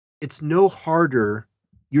it's no harder.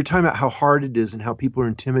 You're talking about how hard it is and how people are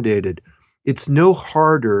intimidated. It's no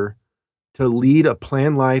harder to lead a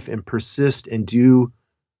planned life and persist and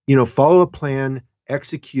follow a plan,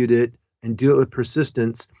 execute it, and do it with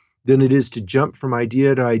persistence than it is to jump from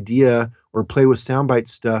idea to idea or play with soundbite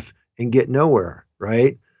stuff and get nowhere,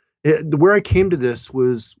 right? Where I came to this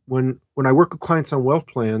was when I work with clients on wealth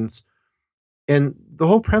plans, and the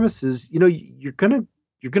whole premise is, you're gonna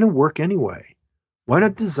work anyway. Why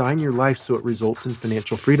not design your life so it results in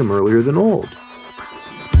financial freedom earlier than old?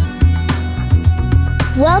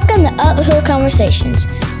 Welcome to Uphill Conversations,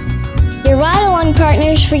 your ride-along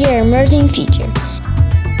partners for your emerging future.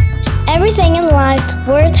 Everything in life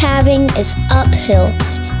worth having is uphill.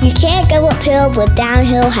 You can't go uphill with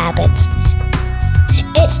downhill habits.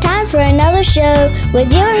 It's time for another show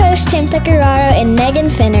with your hosts Tim Pecoraro and Megan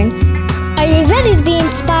Finner. Are you ready to be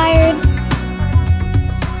inspired?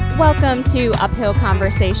 Welcome to Uphill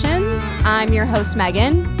Conversations. I'm your host,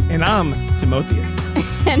 Megan. And I'm Timotheus.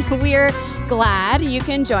 And we're glad you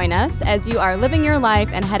can join us as you are living your life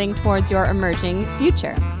and heading towards your emerging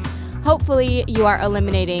future. Hopefully, you are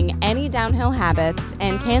eliminating any downhill habits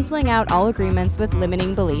and canceling out all agreements with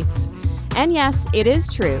limiting beliefs. And yes, it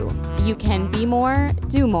is true. You can be more,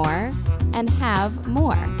 do more, and have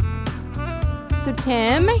more. So,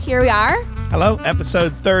 Tim, here we are. Hello,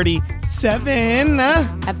 episode 37.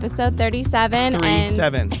 Episode 37.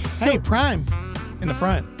 37. Hey, Prime in the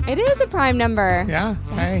front. It is a prime number. Yeah.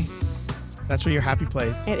 Yes. Hey, that's for your happy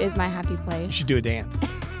place. It is my happy place. You should do a dance.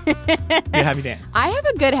 Do a happy dance. I have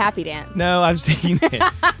a good happy dance. No, I've seen it.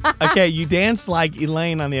 Okay, you dance like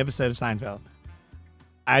Elaine on the episode of Seinfeld.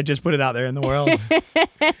 I just put it out there in the world.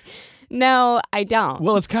 No, I don't.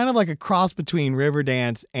 Well, it's kind of like a cross between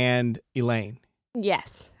Riverdance and Elaine.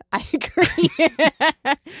 Yes, I agree.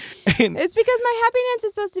 It's because my happy dance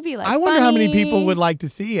is supposed to be like I wonder funny. how many people would like to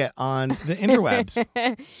see it on the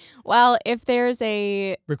interwebs. Well, if there's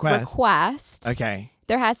a Request. Okay.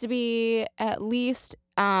 there has to be at least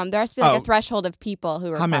there has to be like a threshold of people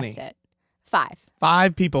who request many? it. 5.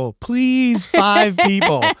 5 people. Please, 5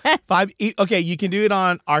 people. 5. Okay, you can do it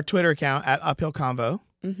on our Twitter account at Uphill Convo.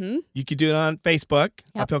 Mm-hmm. You can do it on Facebook,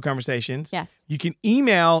 Yep. Uphill Conversations. Yes. You can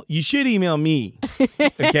email. You should email me,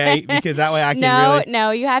 okay? Because that way I can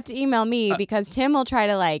No, you have to email me because Tim will try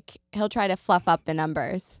to fluff up the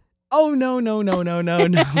numbers. Oh, no. I'm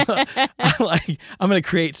going to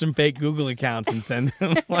create some fake Google accounts and send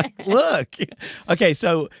them look. Okay,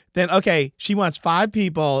 so then, she wants 5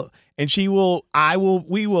 people and we will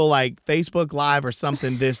Facebook Live or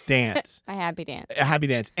something this dance. A happy dance. A happy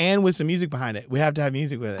dance. And with some music behind it. We have to have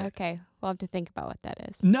music with it. Okay, we'll have to think about what that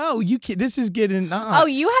is. No, you can't. This is getting... Oh,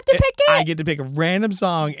 you have to pick it? I get to pick a random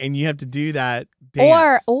song and you have to do that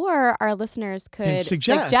dance. Or our listeners could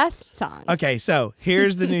suggest songs. Okay, so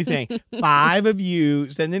here's the new thing. 5 of you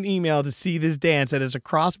send an email to see this dance that is a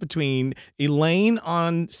cross between Elaine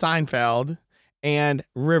on Seinfeld and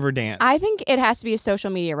Riverdance. I think it has to be a social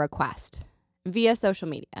media request via social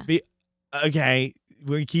media. Okay,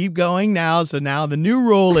 we keep going now. So now the new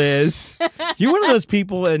rule is you're one of those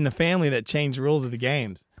people in the family that change the rules of the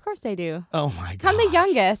games. Of course they do. Oh my god! I'm the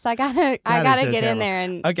youngest. I gotta so get terrible. in there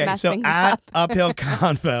and okay. mess So things at up. Uphill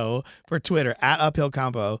Convo for Twitter, at Uphill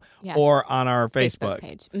Convo, Yes. or on our Facebook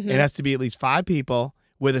page. Mm-hmm. It has to be at least 5 people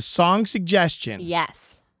with a song suggestion.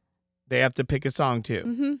 Yes. They have to pick a song too.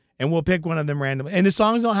 Mm-hmm. And we'll pick one of them randomly. And the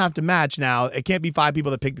songs don't have to match now. It can't be 5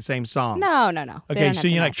 people that pick the same song. No. Okay, so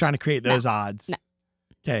you're not trying to create those No. odds. No.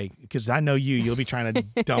 Okay, because I know you'll be trying to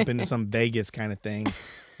dump into some Vegas kind of thing.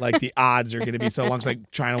 Like the odds are going to be so long. It's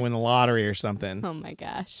like trying to win the lottery or something. Oh my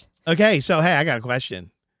gosh. Okay, so hey, I got a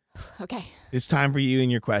question. Okay. It's time for you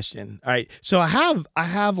and your question. All right, so I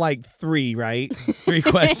have like 3, right? 3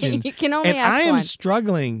 questions. You can only and ask I am one.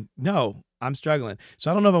 struggling. No, I'm struggling.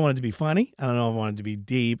 So I don't know if I want it to be funny. I don't know if I want it to be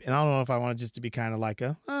deep. And I don't know if I want it just to be kind of like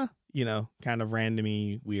a, kind of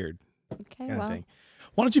randomy, weird Okay, kind of well. thing.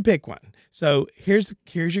 Why don't you pick one? So here's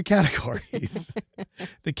your categories.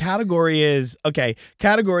 The category is,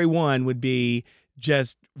 category 1 would be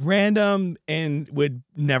just random and would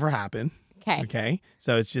never happen. Okay. Okay.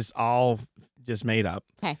 So it's just all just made up.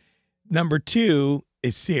 Okay. Number 2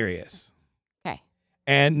 is serious. Okay.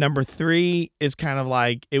 And number 3 is kind of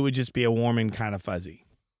like, it would just be a warm and kind of fuzzy.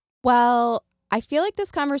 Well, I feel like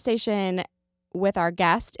this conversation with our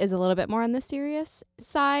guest is a little bit more on the serious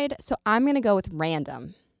side. So I'm going to go with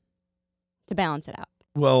random to balance it out.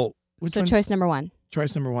 Well, which So one? choice number 1.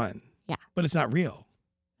 Choice number 1. Yeah. But it's not real.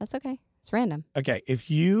 That's okay. It's random. Okay. If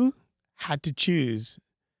you had to choose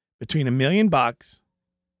between $1 million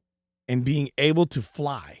and being able to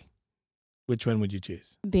fly, which one would you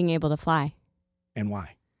choose Being able to fly. and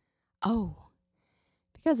why? Oh,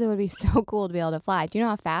 because it would be so cool to be able to fly. Do you know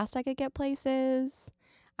how fast I could get places?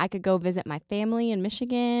 I could go visit my family in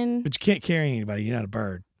Michigan. But you can't carry anybody. You're not a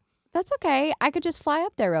bird. That's okay. I could just fly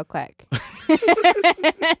up there real quick.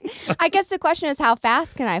 I guess the question is, how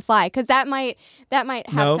fast can I fly? Because that might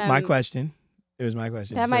have some... my question. It was my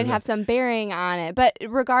question. That might have some bearing on it. But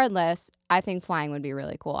regardless, I think flying would be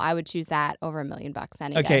really cool. I would choose that over $1 million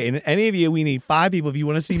any day. Okay, and any of you, we need 5 people if you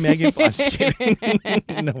want to see Megan. I'm just kidding.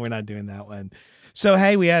 No, we're not doing that one. So,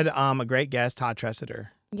 hey, we had a great guest, Todd Tressiter.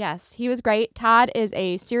 Yes, he was great. Todd is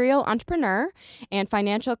a serial entrepreneur and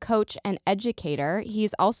financial coach and educator.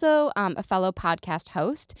 He's also a fellow podcast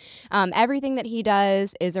host. Everything that he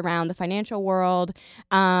does is around the financial world.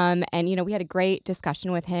 And, we had a great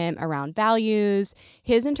discussion with him around values,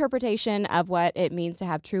 his interpretation of what it means to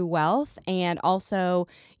have true wealth, and also,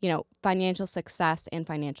 financial success and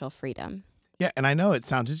financial freedom. Yeah, and I know it's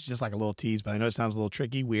just like a little tease, but I know it sounds a little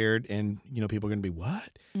tricky, weird, and, people are going to be,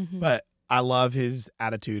 what? Mm-hmm. But I love his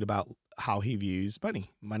attitude about how he views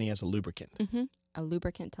money as a lubricant. Mm-hmm. A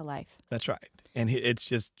lubricant to life. That's right. And it's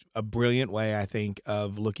just a brilliant way, I think,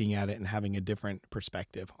 of looking at it and having a different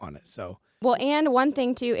perspective on it. So, well, and one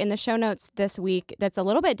thing, too, in the show notes this week that's a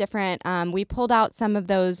little bit different, we pulled out some of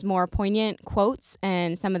those more poignant quotes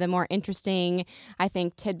and some of the more interesting, I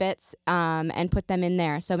think, tidbits and put them in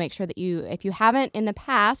there. So make sure that if you haven't in the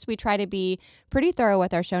past, we try to be pretty thorough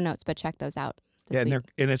with our show notes, but check those out this week.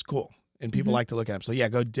 And it's cool. And people like to look at them. So, yeah,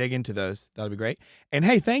 go dig into those. That'll be great. And,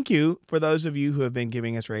 hey, thank you for those of you who have been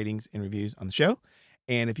giving us ratings and reviews on the show.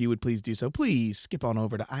 And if you would please do so, please skip on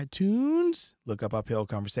over to iTunes, look up Uphill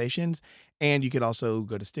Conversations. And you could also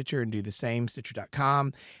go to Stitcher and do the same,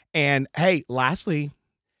 Stitcher.com. And, hey, lastly,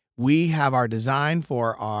 we have our design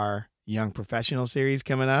for our Young Professional series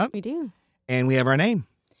coming up. We do. And we have our name.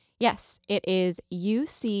 Yes, it is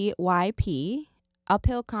UCYP.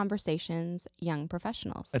 Uphill Conversations, Young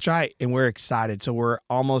Professionals. That's right. And we're excited. So we're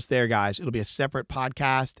almost there, guys. It'll be a separate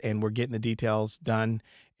podcast, and we're getting the details done,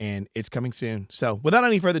 and it's coming soon. So without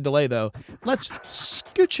any further delay, though, let's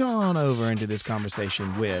scooch on over into this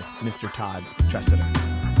conversation with Mr. Todd Tressiter.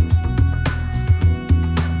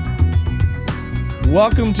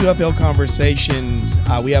 Welcome to Uphill Conversations.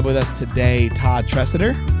 We have with us today Todd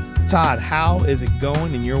Tressiter. Todd, how is it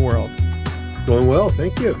going in your world? Going well,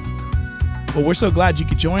 thank you. Well, we're so glad you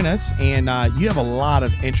could join us, and you have a lot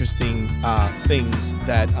of interesting things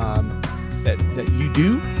that you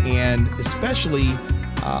do, and especially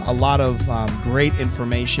a lot of great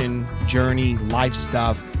information, journey, life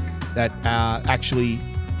stuff that actually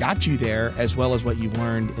got you there, as well as what you've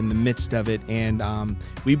learned in the midst of it. And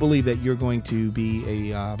we believe that you're going to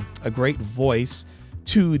be a great voice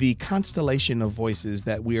to the constellation of voices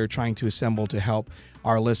that we are trying to assemble to help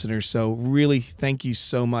our listeners. So really, thank you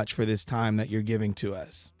so much for this time that you're giving to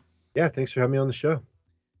us. Yeah, thanks for having me on the show.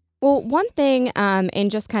 Well, one thing in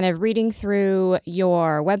just kind of reading through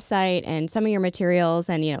your website and some of your materials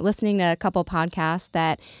and, listening to a couple podcasts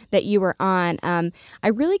that you were on, I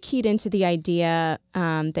really keyed into the idea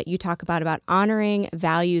that you talk about honoring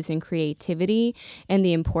values and creativity and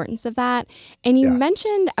the importance of that. And you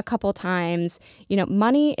mentioned a couple times,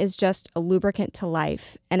 money is just a lubricant to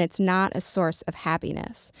life and it's not a source of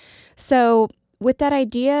happiness. So with that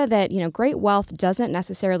idea that, great wealth doesn't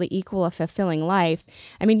necessarily equal a fulfilling life,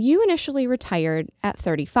 you initially retired at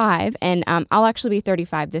 35, and I'll actually be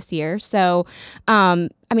 35 this year. So, how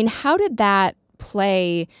did that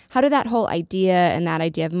play? How did that whole idea and that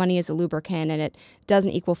idea of money as a lubricant and it doesn't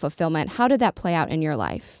equal fulfillment, how did that play out in your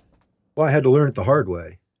life? Well, I had to learn it the hard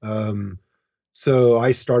way. So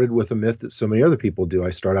I started with a myth that so many other people do. I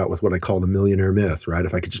start out with what I call the millionaire myth, right?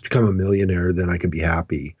 If I could just become a millionaire, then I could be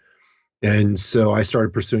happy. And so I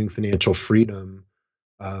started pursuing financial freedom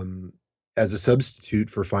as a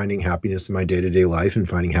substitute for finding happiness in my day-to-day life and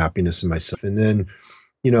finding happiness in myself. And then,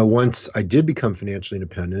 once I did become financially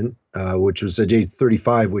independent, which was at age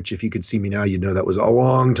 35, which if you could see me now, you'd know that was a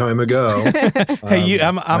long time ago. Hey,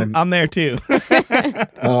 I'm there too.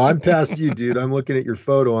 Oh, I'm past you, dude. I'm looking at your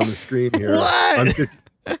photo on the screen here. What?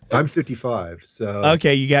 I'm 55. So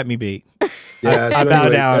okay, you got me beat. Yeah, I bow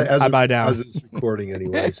down. I bow down. As it's recording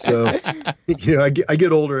anyway. So, I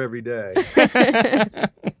get older every day.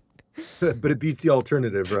 But it beats the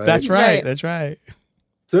alternative, right? That's right. That's right.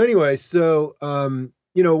 So anyway,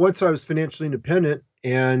 once I was financially independent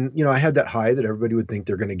and, I had that high that everybody would think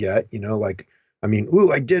they're going to get,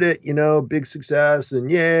 I did it, big success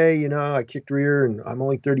and yay, I kicked rear and I'm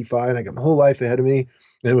only 35 and I got my whole life ahead of me.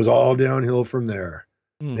 And it was all downhill from there.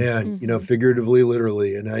 And, figuratively,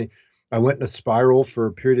 literally. And I went in a spiral for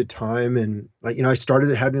a period of time and, I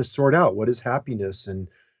started having to sort out what is happiness and,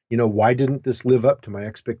 why didn't this live up to my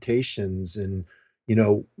expectations? And,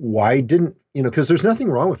 why didn't, because there's nothing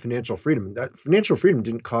wrong with financial freedom. That financial freedom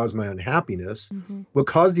didn't cause my unhappiness. Mm-hmm. What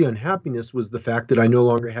caused the unhappiness was the fact that I no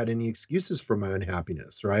longer had any excuses for my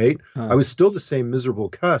unhappiness, right? I was still the same miserable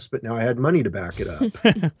cuss, but now I had money to back it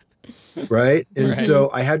up. Right. And Right. so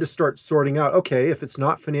I had to start sorting out, okay, if it's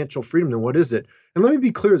not financial freedom, then what is it? And let me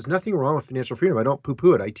be clear, there's nothing wrong with financial freedom. I don't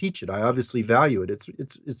poo-poo it. I teach it. I obviously value it.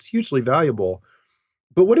 It's hugely valuable.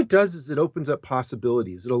 But what it does is it opens up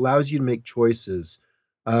possibilities. It allows you to make choices.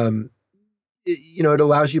 It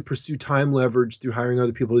allows you to pursue time leverage through hiring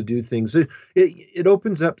other people to do things. It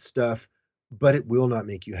opens up stuff, but it will not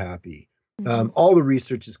make you happy. All the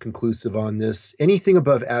research is conclusive on this. Anything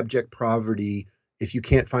above abject poverty, if you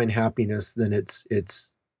can't find happiness, then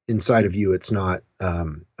it's inside of you. It's not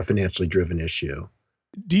a financially driven issue.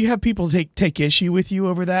 Do you have people take issue with you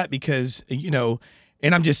over that? Because,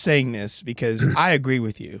 and I'm just saying this because I agree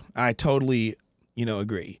with you. I totally,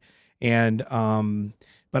 agree. And,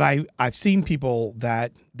 but I've seen people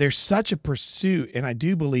that there's such a pursuit, and I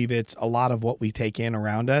do believe it's a lot of what we take in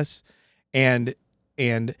around us. And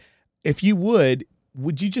if you would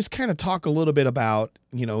you just kind of talk a little bit about,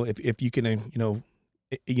 if you can,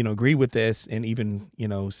 agree with this and even,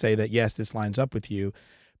 say that, yes, this lines up with you,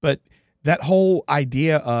 but that whole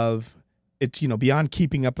idea of it's, beyond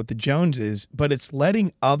keeping up with the Joneses, but it's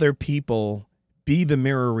letting other people be the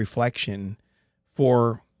mirror reflection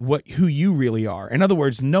for who you really are. In other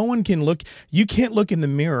words, you can't look in the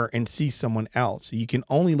mirror and see someone else. You can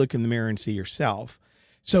only look in the mirror and see yourself.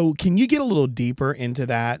 So can you get a little deeper into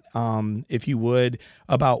that, if you would,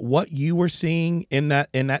 about what you were seeing in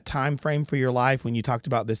that time frame for your life when you talked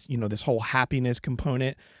about this, this whole happiness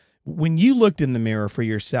component? When you looked in the mirror for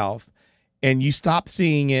yourself and you stopped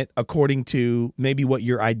seeing it according to maybe what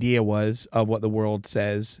your idea was of what the world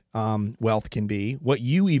says wealth can be, what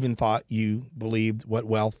you even thought you believed what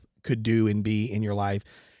wealth could do and be in your life,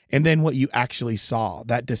 and then what you actually saw,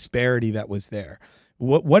 that disparity that was there.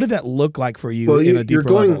 What did that look like for you in a deeper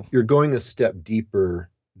level? You're going a step deeper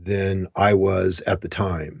than I was at the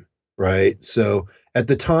time, right? So at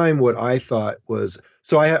the time, what I thought was,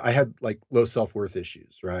 I had like low self-worth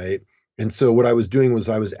issues, right? And so what I was doing was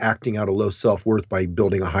I was acting out a low self-worth by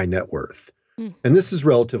building a high net worth. And this is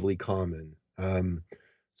relatively common.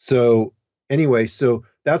 So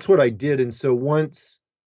that's what I did. And so once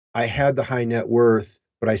I had the high net worth,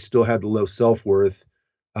 but I still had the low self-worth,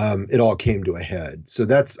 it all came to a head. So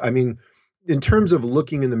in terms of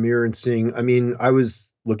looking in the mirror and seeing, I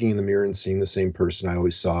was looking in the mirror and seeing the same person I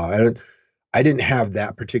always saw. I didn't have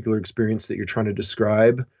that particular experience that you're trying to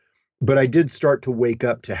describe, but I did start to wake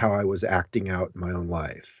up to how I was acting out in my own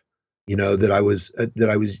life. That I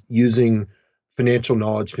was using financial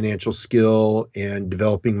knowledge, financial skill, and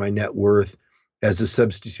developing my net worth as a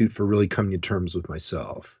substitute for really coming to terms with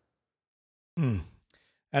myself.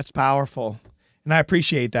 That's powerful. And I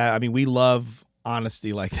appreciate that. We love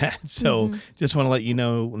honesty like that. So just want to let you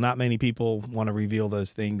know, not many people want to reveal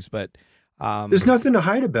those things, but there's nothing to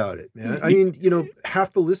hide about it, man.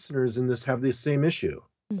 Half the listeners in this have the same issue,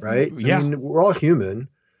 right? Yeah. We're all human.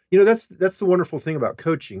 That's the wonderful thing about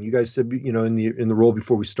coaching. You guys said, in the role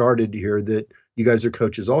before we started here, that you guys are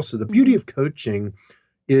coaches also. The beauty of coaching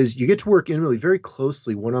is you get to work intimately, very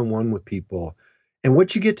closely, one-on-one with people. And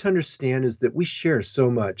what you get to understand is that we share so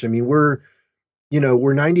much. We're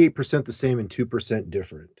 98% the same and 2%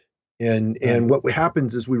 different. And what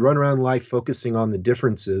happens is we run around life focusing on the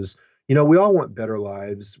differences. We all want better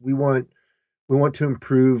lives. We want to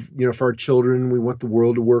improve, for our children. We want the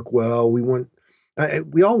world to work well. We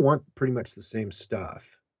all want pretty much the same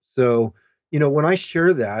stuff. So, when I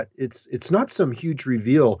share that, it's not some huge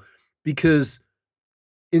reveal, because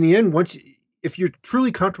in the end, if you're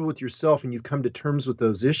truly comfortable with yourself and you've come to terms with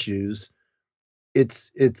those issues,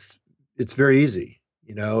 it's very easy.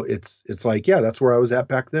 It's like, yeah, that's where I was at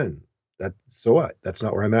back then. So what? That's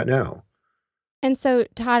not where I'm at now. And so,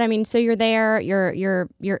 Todd, so you're there, you're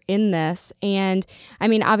in this, and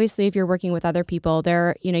obviously, if you're working with other people,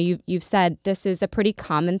 you've said this is a pretty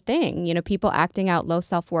common thing. People acting out low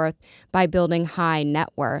self-worth by building high net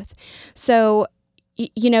worth. So,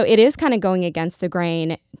 it is kind of going against the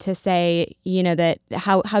grain to say, that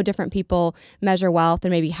how different people measure wealth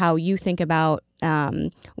and maybe how you think about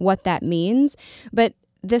what that means, but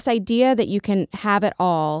this idea that you can have it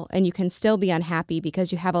all and you can still be unhappy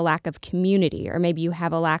because you have a lack of community, or maybe you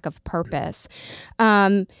have a lack of purpose.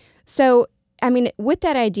 So, with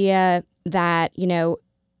that idea that,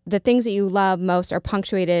 the things that you love most are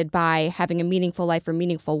punctuated by having a meaningful life or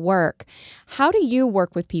meaningful work, how do you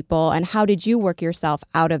work with people, and how did you work yourself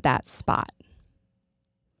out of that spot?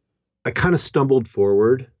 I kind of stumbled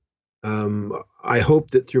forward. I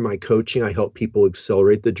hope that through my coaching, I help people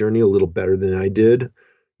accelerate the journey a little better than I did.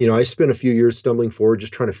 I spent a few years stumbling forward,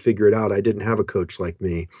 just trying to figure it out. I didn't have a coach like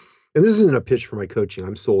me. And this isn't a pitch for my coaching.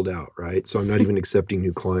 I'm sold out, right? So I'm not even accepting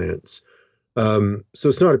new clients. So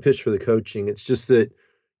it's not a pitch for the coaching. It's just that,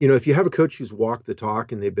 if you have a coach who's walked the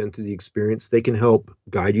talk and they've been through the experience, they can help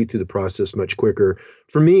guide you through the process much quicker.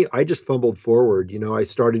 For me, I just fumbled forward. I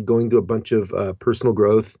started going to a bunch of personal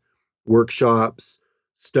growth workshops,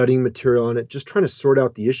 studying material on it, just trying to sort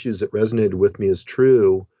out the issues that resonated with me as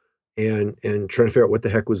true, and trying to figure out what the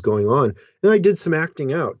heck was going on. And I did some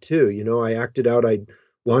acting out too. I acted out. I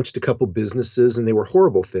launched a couple businesses and they were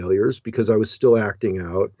horrible failures because I was still acting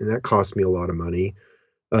out, and that cost me a lot of money.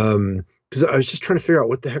 Because I was just trying to figure out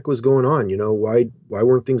what the heck was going on. Why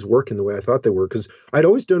weren't things working the way I thought they were? Because I'd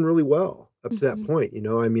always done really well up to that point.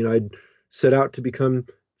 I'd set out to become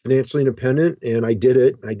financially independent, and I did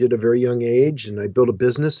it. I did at a very young age, and I built a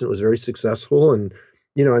business, and it was very successful. And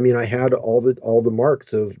I had all the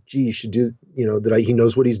marks of, gee, you should do, he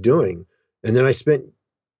knows what he's doing. And then I spent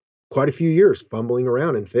quite a few years fumbling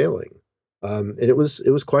around and failing, and it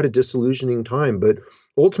was quite a disillusioning time. But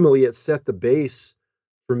ultimately, it set the base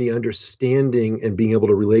for me understanding and being able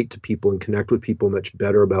to relate to people and connect with people much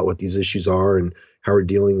better about what these issues are and how we're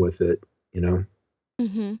dealing with it.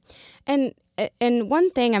 Mm-hmm. And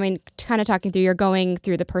one thing, kind of talking through, you're going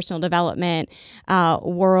through the personal development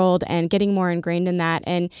world and getting more ingrained in that.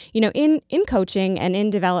 And, in coaching and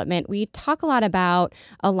in development, we talk a lot about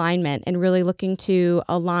alignment and really looking to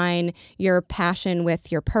align your passion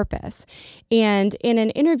with your purpose. And in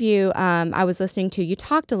an interview I was listening to, you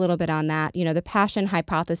talked a little bit on that, the passion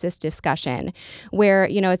hypothesis discussion, where,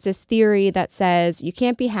 it's this theory that says you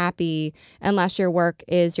can't be happy unless your work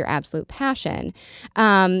is your absolute passion.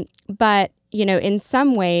 But in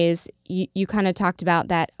some ways, you kind of talked about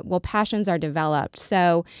that. Well, passions are developed.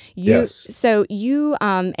 So you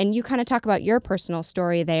and you kind of talk about your personal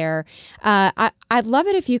story there. I'd love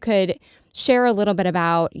it if you could share a little bit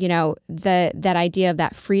about, that idea of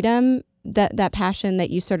that freedom, that passion that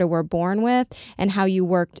you sort of were born with, and how you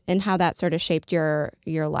worked and how that sort of shaped your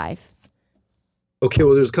life. Okay,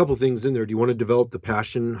 well, there's a couple things in there. Do you want to develop the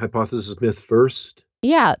passion hypothesis myth first?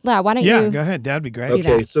 Yeah, why don't you? Yeah, go ahead. That'd be great.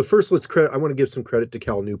 Okay, so first I want to give some credit to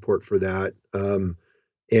Cal Newport for that.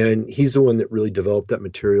 And he's the one that really developed that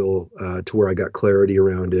material to where I got clarity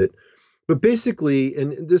around it. But basically,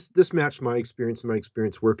 and this matched my experience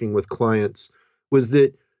working with clients, was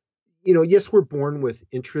that, yes, we're born with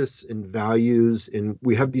interests and values, and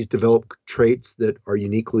we have these developed traits that are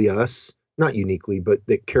uniquely us, not uniquely, but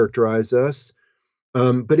that characterize us.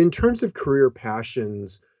 But in terms of career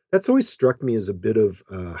passions, that's always struck me as a bit of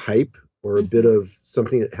hype, or a bit of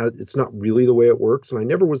something that it's not really the way it works. And I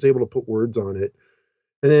never was able to put words on it.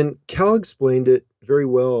 And then Cal explained it very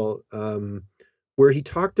well, where he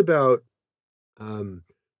talked about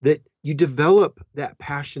that you develop that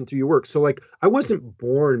passion through your work. So like, I wasn't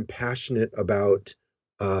born passionate about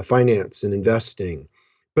finance and investing,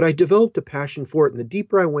 but I developed a passion for it. And the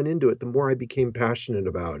deeper I went into it, the more I became passionate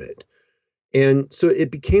about it. And so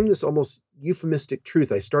it became this almost euphemistic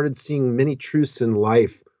truth. I started seeing many truths in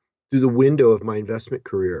life through the window of my investment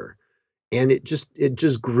career. And it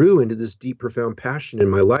just grew into this deep, profound passion in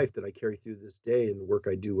my life that I carry through this day in the work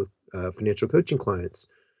I do with financial coaching clients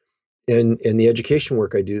and the education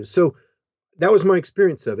work I do. So that was my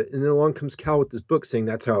experience of it. And then along comes Cal with this book saying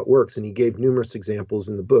that's how it works. And he gave numerous examples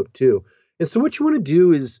in the book too. And so what you want to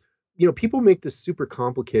do is, people make this super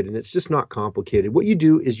complicated, and it's just not complicated. What you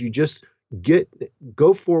do is you just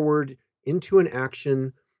go forward into an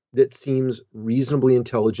action that seems reasonably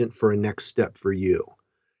intelligent for a next step for you.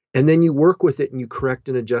 And then you work with it and you correct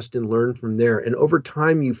and adjust and learn from there. And over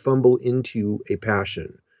time, you fumble into a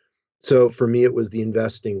passion. So for me, it was the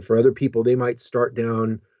investing. For other people, they might start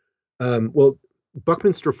down.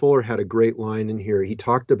 Buckminster Fuller had a great line in here. He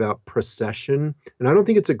talked about procession. And I don't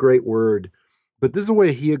think it's a great word, but this is the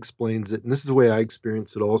way he explains it. And this is the way I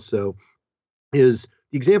experience it also, is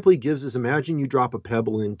the example he gives is, imagine you drop a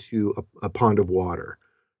pebble into a pond of water,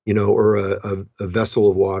 or a vessel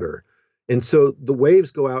of water. And so the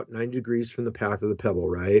waves go out 90 degrees from the path of the pebble,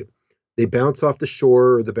 right? They bounce off the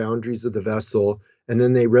shore or the boundaries of the vessel, and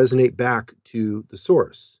then they resonate back to the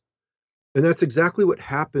source. And that's exactly what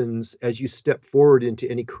happens as you step forward into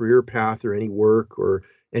any career path or any work or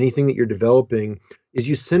anything that you're developing, is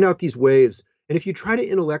you send out these waves. And if you try to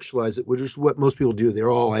intellectualize it, which is what most people do, they're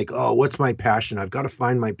all like, oh, what's my passion? I've got to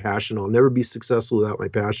find my passion. I'll never be successful without my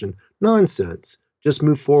passion. Nonsense. Just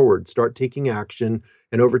move forward, start taking action.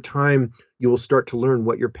 And over time, you will start to learn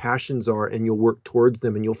what your passions are, and you'll work towards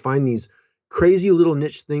them. And you'll find these crazy little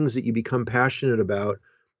niche things that you become passionate about.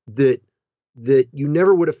 that you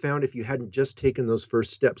never would have found if you hadn't just taken those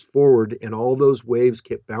first steps forward, and all those waves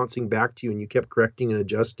kept bouncing back to you and you kept correcting and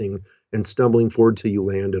adjusting and stumbling forward till you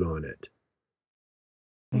landed on it.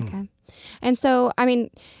 Okay. And so, I mean,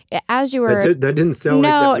 as you were, that didn't sound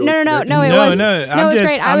no, like that. No, it was, no, it was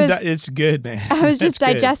great. It's good, man. I was just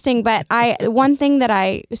digesting, but one thing that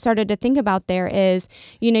I started to think about there is,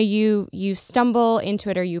 you stumble into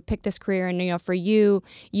it, or you pick this career, and for you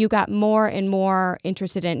got more and more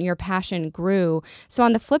interested in it, and your passion grew. So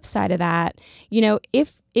on the flip side of that,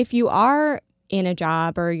 if you are in a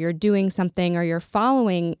job, or you're doing something, or you're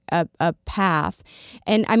following a path.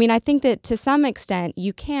 And I mean, I think that to some extent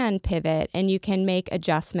you can pivot and you can make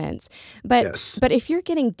adjustments. But yes. But if you're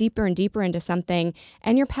getting deeper and deeper into something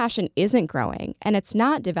and your passion isn't growing and it's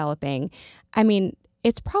not developing, I mean,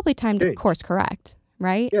 it's probably time to course correct,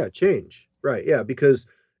 right? Yeah, change. Right. Yeah, because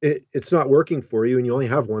it's not working for you and you only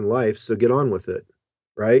have one life, so get on with it.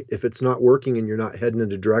 Right? If it's not working and you're not heading in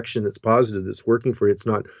a direction that's positive, that's working for you, it's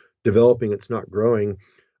not developing, it's not growing.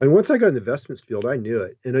 I mean, once I got in the investments field, I knew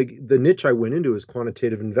it. And the niche I went into is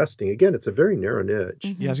quantitative investing. Again, it's a very narrow niche.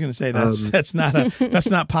 Mm-hmm. Yeah, I was going to say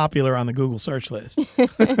that's not popular on the Google search list.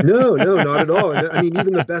 No, not at all. And I mean,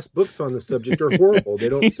 even the best books on the subject are horrible. They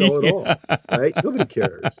don't sell at all, right? Nobody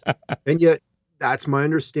cares. And yet, that's my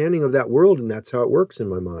understanding of that world, and that's how it works in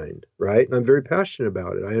my mind, right? And I'm very passionate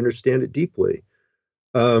about it. I understand it deeply.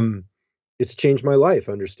 It's changed my life,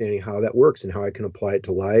 understanding how that works and how I can apply it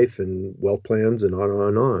to life and wealth plans and on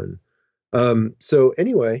and on. So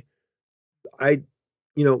anyway,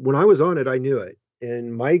 when I was on it, I knew it.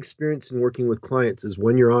 And my experience in working with clients is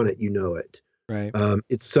when you're on it, you know it. Right.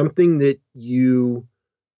 It's something that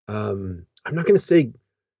I'm not going to say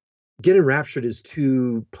get enraptured is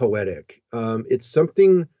too poetic. It's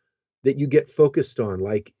something that you get focused on.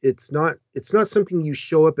 Like it's not something you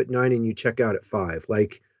show up at 9 and you check out at 5.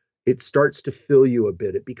 Like it starts to fill you a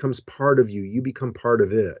bit. It becomes part of you. You become part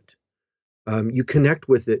of it. You connect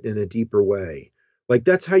with it in a deeper way. Like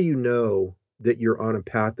that's how you know that you're on a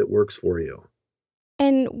path that works for you.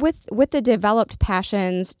 And with the developed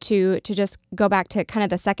passions, to just go back to kind of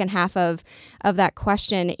the second half of that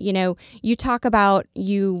question, you talk about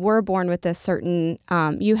you were born with this certain,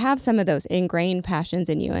 you have some of those ingrained passions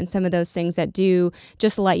in you and some of those things that do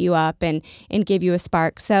just light you up and give you a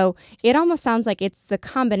spark. So it almost sounds like it's the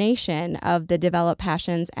combination of the developed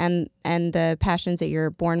passions and the passions that you're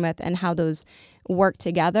born with, and how those work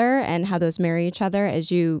together and how those marry each other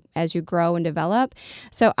as you grow and develop.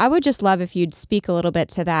 So I would just love if you'd speak a little bit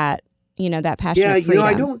to that, that passion of freedom.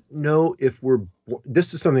 I don't know if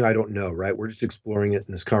this is something I don't know, right? We're just exploring it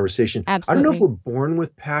in this conversation. Absolutely. I don't know if we're born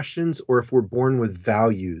with passions or if we're born with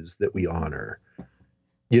values that we honor,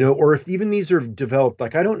 or if even these are developed.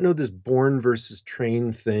 Like, I don't know this born versus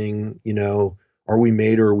trained thing, are we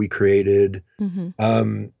made or are we created?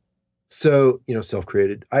 Mm-hmm. So,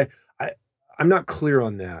 self-created. I'm not clear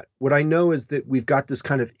on that. What I know is that we've got this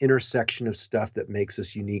kind of intersection of stuff that makes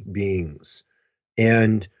us unique beings.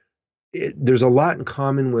 And there's a lot in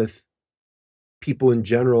common with people in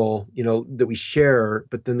general, that we share,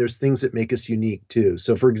 but then there's things that make us unique too.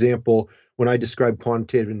 So for example, when I described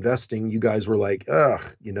quantitative investing, you guys were like, ugh,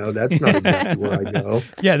 that's not exactly where I go.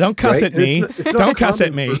 Yeah, don't cuss at me. It's not don't cuss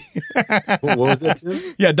at me. What was that,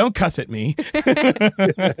 Tim? Yeah, don't cuss at me.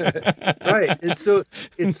 Right. And so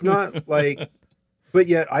it's not like, but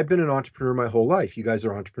yet I've been an entrepreneur my whole life. You guys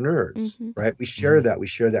are entrepreneurs, mm-hmm. right? We share that. We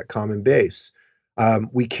share that common base.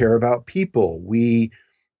 We care about people.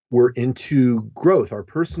 We're into growth, our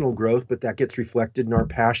personal growth, but that gets reflected in our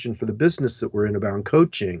passion for the business that we're in about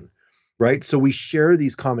coaching, right? So we share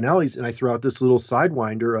these commonalities, and I throw out this little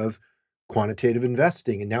sidewinder of quantitative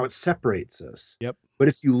investing, and now it separates us. Yep. But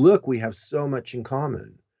if you look, we have so much in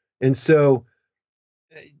common. And so,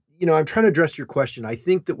 I'm trying to address your question. I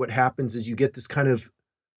think that what happens is you get this kind of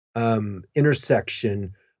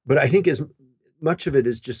intersection, but I think as much of it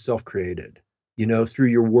is just self-created. Through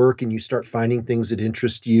your work, and you start finding things that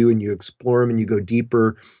interest you and you explore them and you go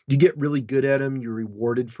deeper. You get really good at them. You're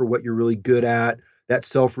rewarded for what you're really good at. That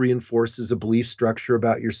self-reinforces a belief structure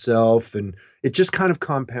about yourself, and it just kind of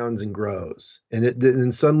compounds and grows. And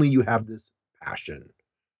then suddenly you have this passion.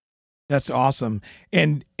 That's awesome.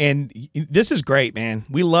 And this is great, man.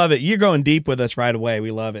 We love it. You're going deep with us right away. We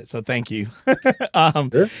love it. So thank you.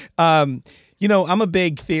 Sure. I'm a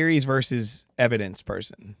big theories versus evidence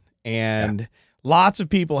person. And lots of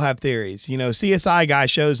people have theories. CSI guy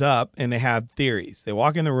shows up and they have theories. They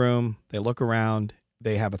walk in the room, they look around,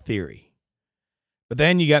 they have a theory. But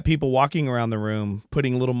then you got people walking around the room,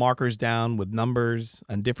 putting little markers down with numbers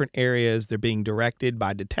on different areas. They're being directed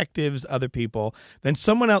by detectives, other people. Then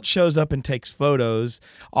someone else shows up and takes photos.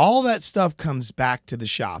 All that stuff comes back to the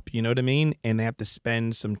shop, you know what I mean? And they have to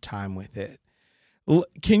spend some time with it.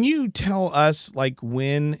 Can you tell us, like,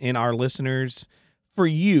 when, in our listeners, for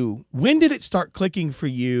you, when did it start clicking for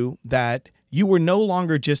you that you were no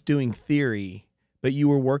longer just doing theory, but you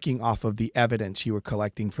were working off of the evidence you were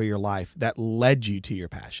collecting for your life that led you to your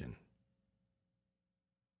passion?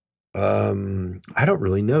 I don't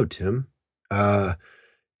really know, Tim.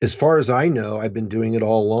 As far as I know, I've been doing it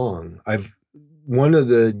all along. One of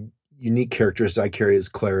the unique characteristics I carry is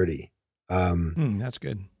clarity. That's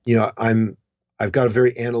good. You know, I've got a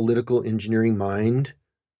very analytical engineering mind,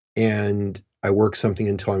 and I work something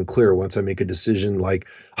until I'm clear. Once I make a decision, like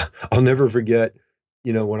I'll never forget,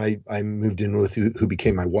 you know, when I moved in with who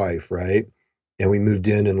became my wife, right? And we moved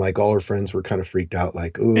in, and like all her friends were kind of freaked out,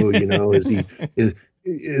 like, oh, you know,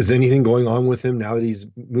 is anything going on with him now that he's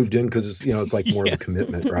moved in? Because you know, it's like more of a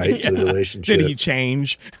commitment, right, to the relationship. Did he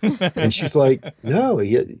change? And she's like, no,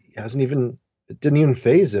 he hasn't even. It didn't even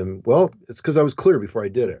faze him. Well, it's because I was clear before I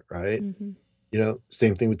did it, right? Mm-hmm. You know,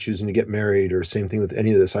 same thing with choosing to get married, or same thing with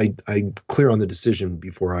any of this. I'm clear on the decision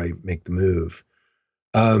before I make the move.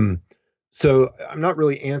 So I'm not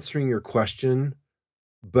really answering your question,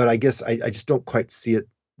 but I guess I just don't quite see it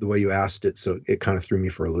the way you asked it. So it kind of threw me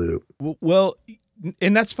for a loop. Well,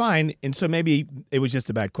 and that's fine. And so maybe it was just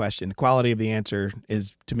a bad question. The quality of the answer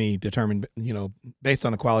is, to me, determined, you know, based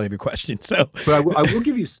on the quality of your question. So, but I will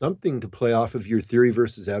give you something to play off of your theory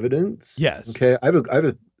versus evidence. Yes. Okay. I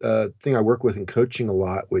have a thing I work with in coaching a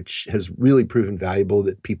lot, which has really proven valuable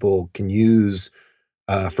that people can use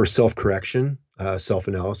for self-correction.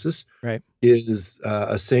 Self-analysis, right, is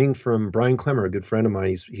a saying from Brian Clemmer, a good friend of mine.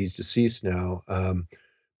 He's deceased now,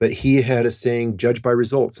 but he had a saying: "Judge by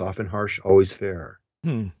results, often harsh, always fair."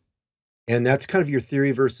 And that's kind of your theory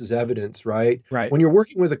versus evidence, right? Right. When you're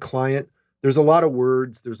working with a client, there's a lot of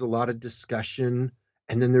words, there's a lot of discussion,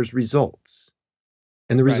 and then there's results.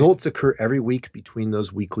 And the results occur every week between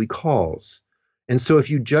those weekly calls. And so if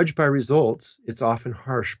you judge by results, it's often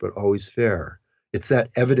harsh, but always fair. It's that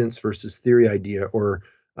evidence versus theory idea, or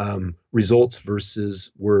results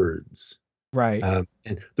versus words. Right.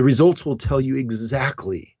 And the results will tell you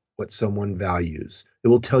exactly what someone values. It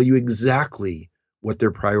will tell you exactly what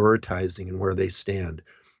they're prioritizing and where they stand.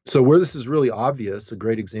 So where this is really obvious, a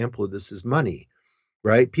great example of this is money,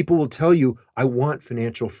 right? People will tell you, I want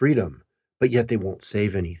financial freedom, but yet they won't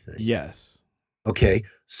save anything. Yes. Okay.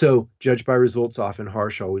 So judge by results, often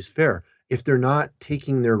harsh, always fair. If they're not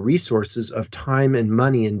taking their resources of time and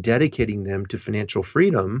money and dedicating them to financial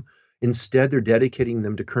freedom, instead they're dedicating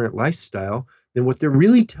them to current lifestyle, then what they're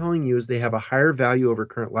really telling you is they have a higher value over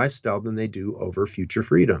current lifestyle than they do over future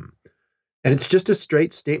freedom. And it's just a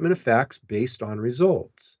straight statement of facts based on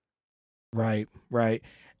results. Right, right.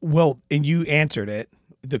 Well, and you answered it.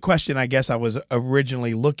 The question I guess I was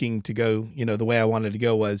originally looking to go, you know, the way I wanted to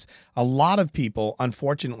go was, a lot of people,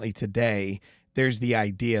 unfortunately today, there's the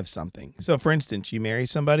idea of something. So for instance, you marry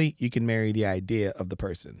somebody, you can marry the idea of the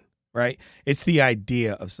person, right? It's the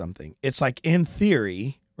idea of something. It's like, in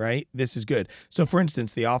theory, right? This is good. So for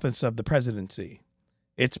instance, the office of the presidency,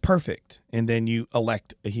 it's perfect. And then you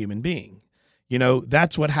elect a human being. You know,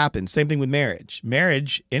 that's what happens. Same thing with marriage.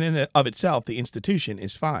 Marriage in and of itself, the institution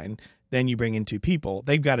is fine. Then you bring in two people.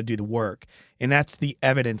 They've got to do the work. And that's the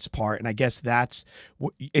evidence part. And I guess that's,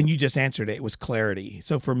 and you just answered it, it was clarity.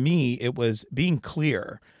 So for me, it was being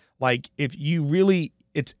clear. Like, if you really,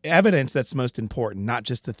 it's evidence that's most important, not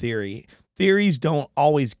just the theory. Theories don't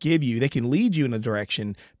always give you, they can lead you in a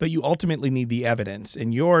direction, but you ultimately need the evidence.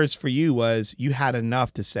 And yours for you was, you had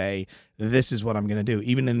enough to say, this is what I'm going to do.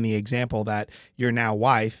 Even in the example that your now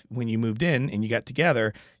wife, when you moved in and you got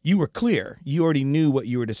together, you were clear. You already knew what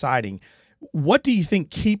you were deciding. What do you think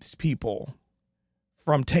keeps people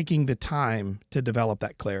from taking the time to develop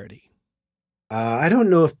that clarity? I don't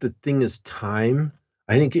know if the thing is time.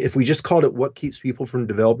 I think if we just called it what keeps people from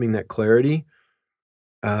developing that clarity,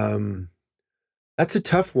 that's a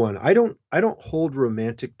tough one. I don't hold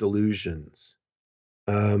romantic delusions,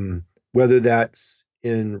 whether that's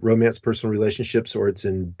in romance, personal relationships, or it's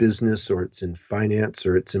in business, or it's in finance,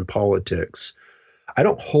 or it's in politics. I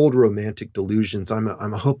don't hold romantic delusions. I'm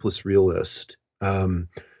a hopeless realist. You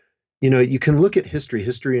know, you can look at history.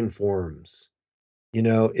 History informs. You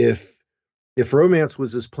know, if romance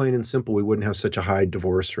was as plain and simple, we wouldn't have such a high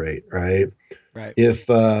divorce rate, right? Right. If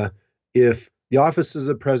the office of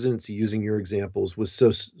the presidency, using your examples, was so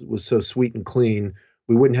sweet and clean,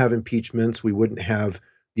 we wouldn't have impeachments. We wouldn't have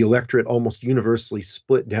the electorate almost universally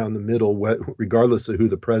split down the middle, regardless of who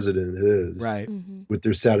the president is, Right. with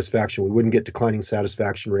their satisfaction. We wouldn't get declining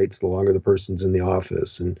satisfaction rates the longer the person's in the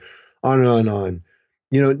office, and on and on and on.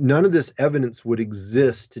 None of this evidence would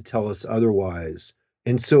exist to tell us otherwise.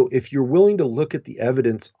 And so if you're willing to look at the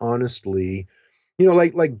evidence honestly,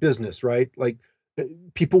 like business, right? Like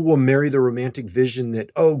people will marry the romantic vision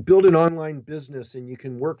that, build an online business and you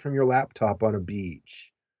can work from your laptop on a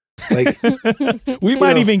beach. Like we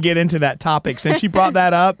might even get into that topic since you brought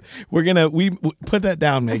that up. We put that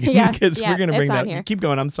down, Megan, because we're gonna bring that. Here. Keep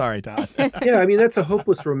going. I'm sorry, Todd. Yeah, I mean that's a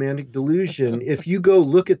hopeless romantic delusion. If you go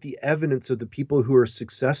look at the evidence of the people who are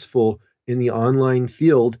successful in the online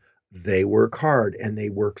field, they work hard and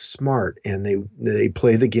they work smart and they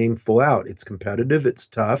play the game full out. It's competitive, it's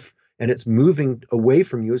tough, and it's moving away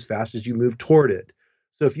from you as fast as you move toward it.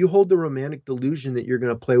 So if you hold the romantic delusion that you're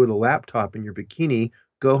going to play with a laptop in your bikini,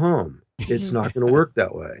 go home. It's not going to work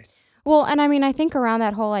that way. Well, and I mean, I think around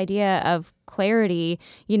that whole idea of clarity,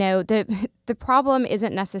 the problem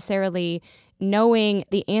isn't necessarily knowing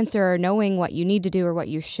the answer or knowing what you need to do or what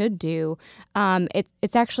you should do.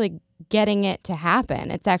 It's actually getting it to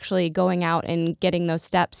happen. It's actually going out and getting those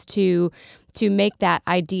steps to make that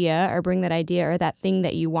idea or bring that idea or that thing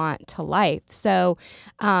that you want to life. So,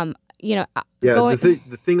 the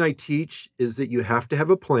thing I teach is that you have to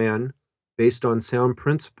have a plan based on sound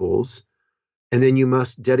principles, and then you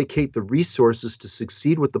must dedicate the resources to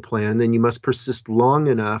succeed with the plan. Then you must persist long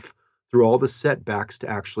enough through all the setbacks to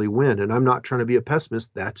actually win. And I'm not trying to be a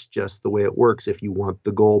pessimist. That's just the way it works if you want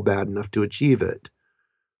the goal bad enough to achieve it.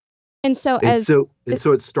 And so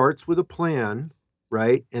it starts with a plan,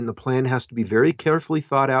 right? And the plan has to be very carefully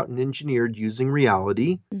thought out and engineered using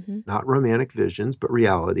reality, not romantic visions, but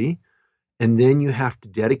reality. And then you have to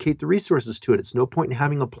dedicate the resources to it. It's no point in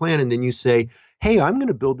having a plan and then you say, hey, I'm going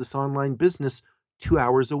to build this online business 2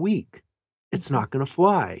 hours a week. It's not going to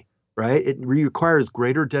fly, right? It requires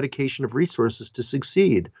greater dedication of resources to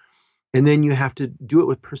succeed. And then you have to do it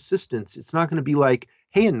with persistence. It's not going to be like,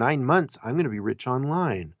 hey, in 9 months, I'm going to be rich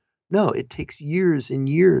online. No, it takes years and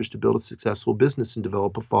years to build a successful business and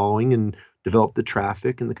develop a following and develop the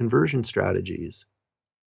traffic and the conversion strategies.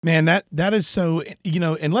 Man, that is so,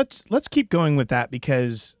 and let's keep going with that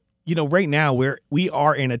because, right now we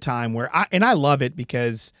are in a time where I love it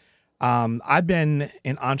because I've been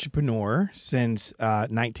an entrepreneur since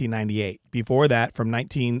 1998. Before that, from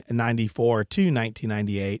 1994 to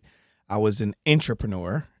 1998, I was an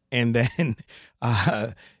intrapreneur. And then,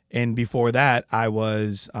 and before that, I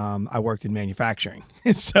worked in manufacturing.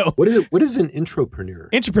 So what is an intrapreneur?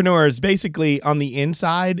 Intrapreneur is basically on the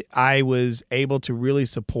inside. I was able to really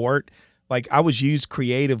support, like I was used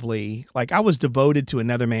creatively, like I was devoted to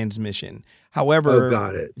another man's mission. However,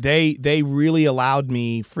 got it. They really allowed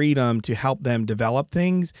me freedom to help them develop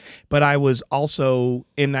things. But I was also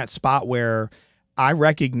in that spot where I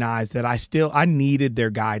recognized that I needed their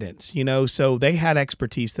guidance, so they had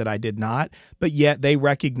expertise that I did not, but yet they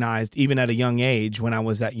recognized even at a young age when I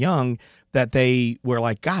was that young that they were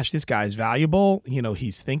like, gosh, this guy's valuable.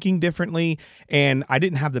 He's thinking differently. And I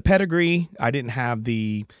didn't have the pedigree. I didn't have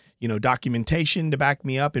the, documentation to back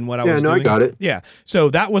me up in what I was doing. I got it. Yeah. So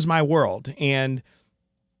that was my world. And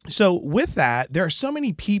so with that, there are so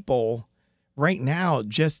many people right now,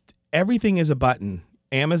 just everything is a button.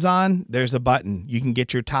 Amazon, there's a button. You can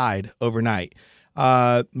get your Tide overnight.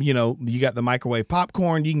 You got the microwave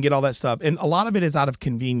popcorn, you can get all that stuff. And a lot of it is out of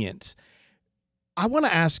convenience. I want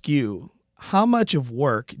to ask you, how much of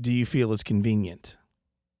work do you feel is convenient?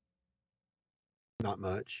 Not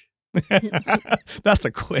much. That's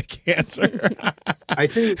a quick answer. I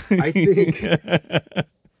think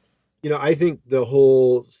I think the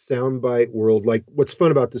whole soundbite world, like what's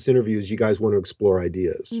fun about this interview is you guys want to explore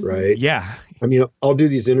ideas, right? Yeah. I mean, I'll do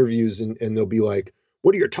these interviews and they'll be like,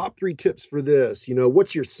 what are your top 3 tips for this?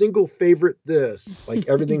 What's your single favorite this? Like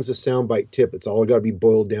everything's a soundbite tip. It's all got to be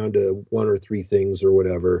boiled down to 1 or 3 things or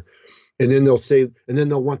whatever. And then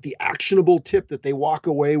they'll want the actionable tip that they walk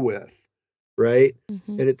away with, right?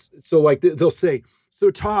 And it's so like they'll say, so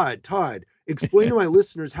Todd, explain to my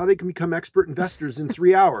listeners how they can become expert investors in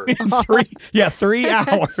 3 hours. 3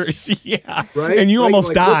 hours. Yeah. Right. And you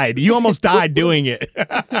almost died. You almost died doing it.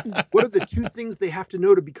 What are the 2 things they have to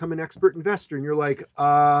know to become an expert investor? And you're like,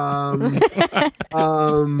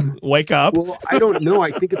 wake up. Well, I don't know.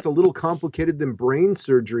 I think it's a little complicated than brain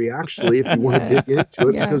surgery, actually, if you want to dig into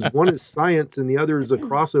it, because one is science and the other is a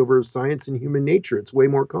crossover of science and human nature. It's way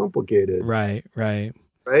more complicated. Right.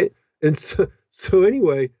 And so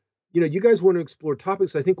anyway, you guys want to explore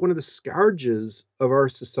topics. I think one of the scourges of our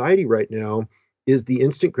society right now is the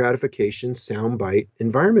instant gratification soundbite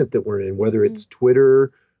environment that we're in, whether it's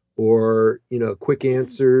Twitter, or, quick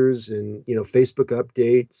answers and, Facebook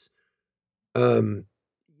updates.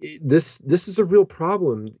 This is a real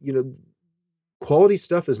problem. Quality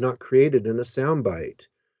stuff is not created in a soundbite,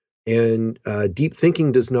 and deep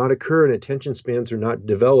thinking does not occur, and attention spans are not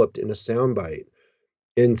developed in a soundbite.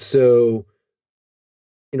 And so,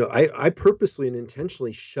 I purposely and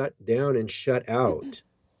intentionally shut down and shut out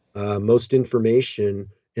most information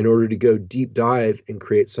in order to go deep dive and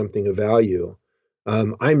create something of value.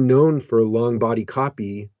 I'm known for long body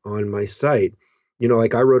copy on my site.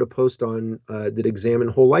 Like I wrote a post on that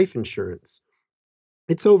examined whole life insurance.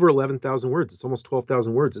 It's over 11,000 words. It's almost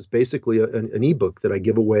 12,000 words. It's basically an ebook that I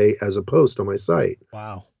give away as a post on my site.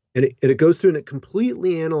 Wow. And it goes through and it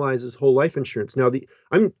completely analyzes whole life insurance. Now,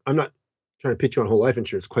 I'm not trying to pitch you on whole life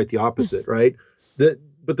insurance, quite the opposite, right?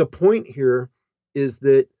 But the point here is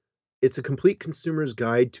that it's a complete consumer's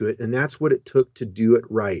guide to it, and that's what it took to do it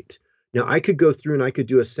right. Now, I could go through and I could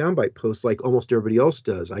do a soundbite post like almost everybody else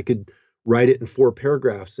does. I could write it in 4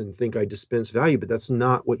 paragraphs and think I dispense value, but that's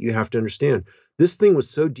not what you have to understand. This thing was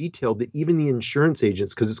so detailed that even the insurance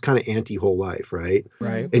agents, because it's kind of anti-whole life, right?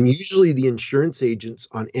 Right. And usually the insurance agents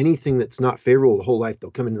on anything that's not favorable to whole life,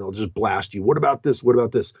 they'll come in and they'll just blast you. What about this? What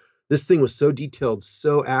about this? This thing was so detailed,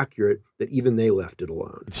 so accurate that even they left it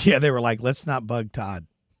alone. Yeah, they were like, let's not bug Todd.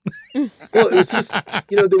 Well, it was just,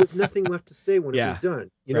 there was nothing left to say when it Yeah, was done.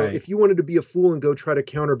 right. If you wanted to be a fool and go try to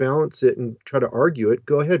counterbalance it and try to argue it,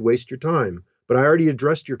 go ahead, waste your time. But I already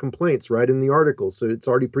addressed your complaints right in the article, so it's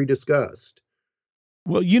already pre-discussed.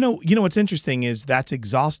 Well, what's interesting is that's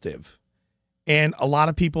exhaustive. And a lot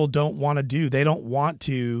of people don't want to they don't want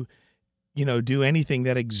to, do anything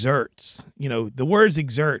that exerts. The words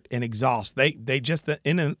exert and exhaust, they just,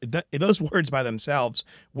 those words by themselves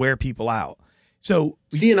wear people out. So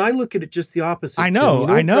see, and I look at it just the opposite. I know,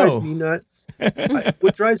 Tim. I know. What drives me nuts?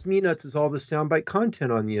 What drives me nuts is all the soundbite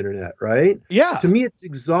content on the internet, right? Yeah. To me, it's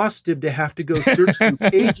exhaustive to have to go search through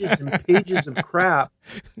pages and pages of crap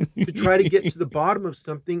to try to get to the bottom of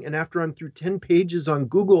something. And after I'm through 10 pages on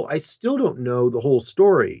Google, I still don't know the whole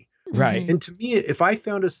story. Right. And to me, if I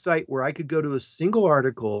found a site where I could go to a single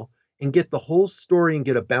article and get the whole story and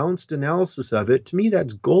get a balanced analysis of it, to me,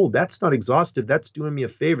 that's gold. That's not exhaustive. That's doing me a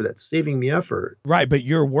favor. That's saving me effort. Right. But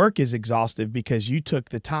your work is exhaustive because you took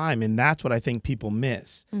the time, and that's what I think people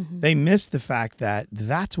miss. Mm-hmm. They miss the fact that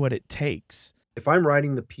that's what it takes. If I'm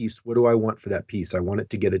writing the piece, what do I want for that piece? I want it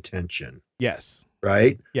to get attention. Yes.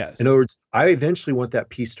 Right? Yes. In other words, I eventually want that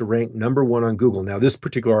piece to rank #1 on Google. Now, this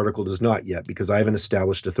particular article does not yet because I haven't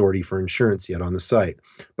established authority for insurance yet on the site.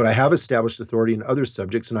 But I have established authority in other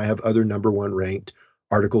subjects, and I have other #1 ranked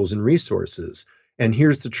articles and resources. And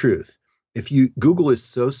here's the truth. Google is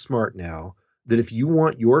so smart now that if you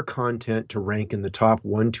want your content to rank in the top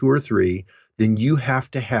 1, 2, or 3, then you have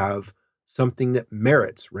to have something that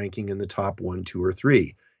merits ranking in the top 1, 2, or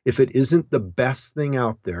 3. If it isn't the best thing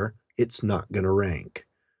out there, it's not going to rank.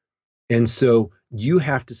 And so you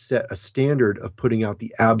have to set a standard of putting out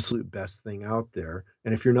the absolute best thing out there.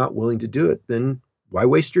 And if you're not willing to do it, then why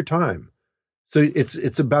waste your time? So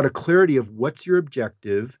it's about a clarity of what's your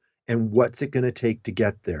objective and what's it going to take to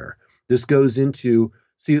get there. This goes into,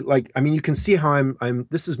 you can see how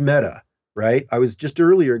this is meta, right? I was just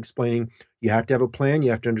earlier explaining you have to have a plan, you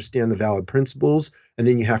have to understand the valid principles, and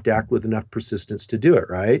then you have to act with enough persistence to do it,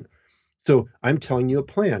 right? So I'm telling you a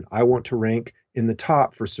plan. I want to rank in the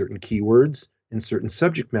top for certain keywords and certain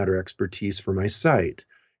subject matter expertise for my site.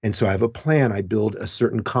 And so I have a plan. I build a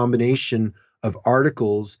certain combination of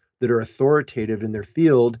articles that are authoritative in their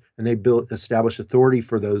field, and they establish authority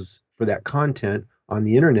for that content on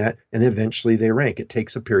the internet, and eventually they rank. It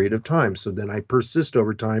takes a period of time. So then I persist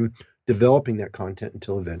over time developing that content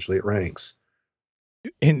until eventually it ranks.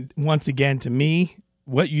 And once again, to me,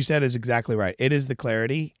 what you said is exactly right. It is the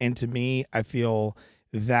clarity. And to me, I feel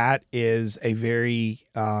that is a very,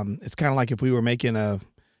 it's kind of like if we were making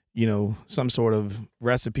some sort of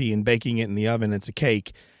recipe and baking it in the oven, it's a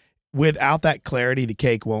cake. Without that clarity, the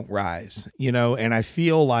cake won't rise, and I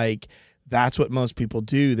feel like that's what most people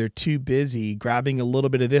do. They're too busy grabbing a little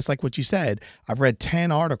bit of this. Like what you said, I've read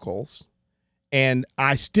 10 articles and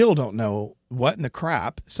I still don't know what in the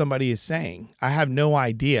crap somebody is saying. I have no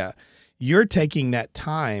idea. You're taking that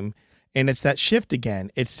time, and it's that shift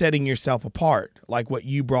again. It's setting yourself apart, like what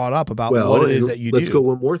you brought up about what it is that you do. Let's go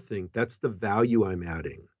one more thing. That's the value I'm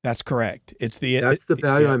adding. That's correct. That's the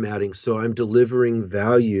value I'm adding. So I'm delivering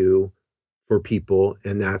value for people,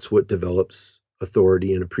 and that's what develops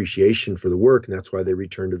authority and appreciation for the work, and that's why they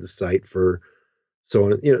return to the site for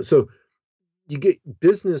so on. So you get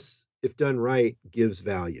business, if done right, gives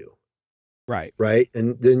value. Right. right?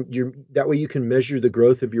 And then that way you can measure the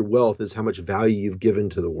growth of your wealth as how much value you've given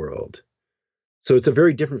to the world. So it's a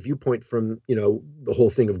very different viewpoint from, the whole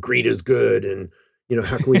thing of greed is good and,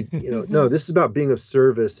 how can we, no, this is about being of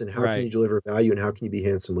service and how can you Right. deliver value and how can you be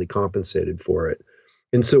handsomely compensated for it.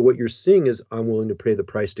 And so what you're seeing is I'm willing to pay the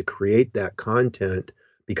price to create that content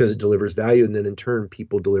because it delivers value. And then in turn,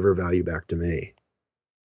 people deliver value back to me.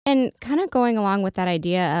 And kind of going along with that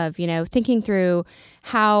idea of, thinking through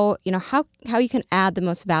how you can add the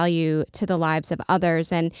most value to the lives of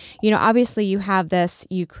others. And, obviously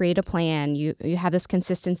you create a plan, you have this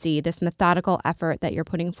consistency, this methodical effort that you're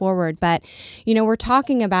putting forward. But, we're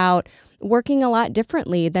talking about working a lot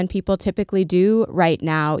differently than people typically do right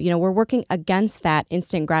now. We're working against that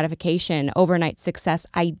instant gratification, overnight success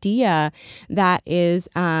idea that is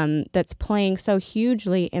that's playing so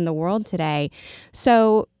hugely in the world today.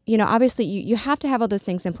 So, obviously you have to have all those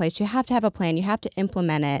things in place. You have to have a plan. You have to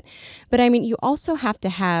implement it. But I mean, you also have to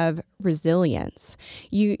have resilience.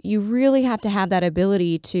 You really have to have that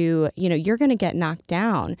ability to, you're going to get knocked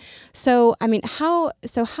down. So, I mean, how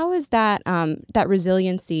is that, that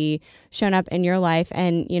resiliency shown up in your life?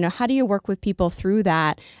 And, how do you work with people through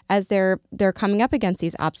that as they're coming up against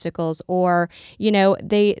these obstacles, or,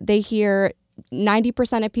 they hear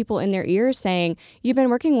 90% of people in their ears saying, you've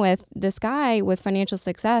been working with this guy with financial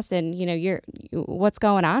success and, what's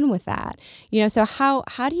going on with that? So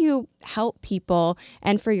how do you help people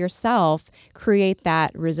and for yourself create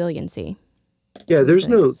that resiliency? Yeah, there's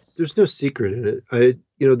no secret in it.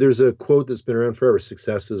 There's a quote that's been around forever.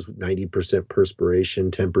 Success is 90%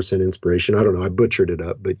 perspiration, 10% inspiration. I don't know. I butchered it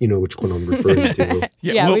up, but you know which one I'm referring to.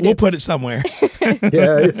 Yeah, we'll put it somewhere.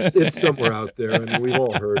 Yeah, it's somewhere out there. I mean, we've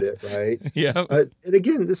all heard it, right? Yeah. And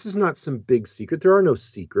again, this is not some big secret. There are no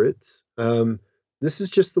secrets. This is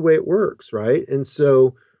just the way it works, right? And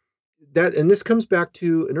so this comes back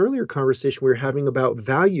to an earlier conversation we were having about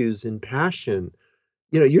values and passion.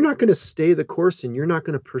 You're not going to stay the course and you're not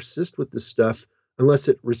going to persist with this stuff unless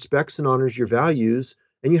it respects and honors your values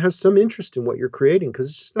and you have some interest in what you're creating, because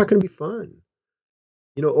it's just not going to be fun.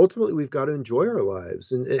 Ultimately, we've got to enjoy our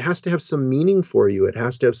lives and it has to have some meaning for you. It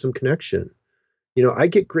has to have some connection. I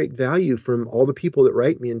get great value from all the people that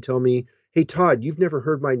write me and tell me, hey, Todd, you've never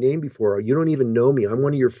heard my name before. Or you don't even know me. I'm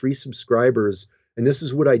one of your free subscribers. And this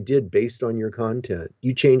is what I did based on your content.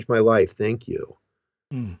 You changed my life. Thank you.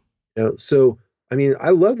 So I mean, I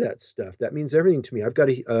love that stuff. That means everything to me. I've got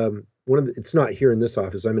it's not here in this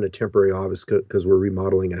office. I'm in a temporary office because we're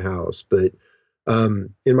remodeling a house. But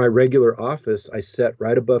in my regular office, I set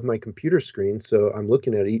right above my computer screen. So I'm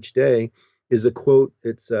looking at it each day is a quote.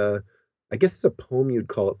 It's I guess it's a poem you'd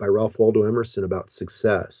call it by Ralph Waldo Emerson about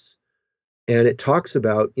success. And it talks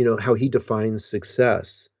about, how he defines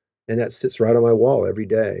success. And that sits right on my wall every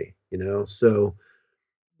day, So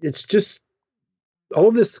it's just, all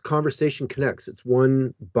of this conversation connects. It's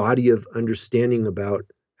one body of understanding about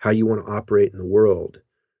how you want to operate in the world.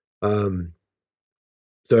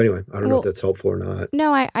 So anyway, I don't know if that's helpful or not.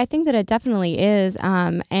 No, I think that it definitely is.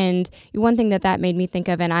 And one thing that made me think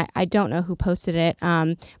of, and I don't know who posted it,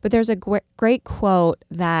 but there's a great quote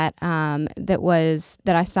that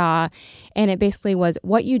I saw, and it basically was,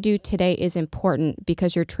 what you do today is important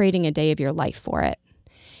because you're trading a day of your life for it.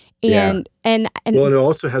 And well, and it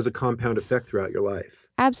also has a compound effect throughout your life.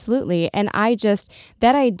 Absolutely. And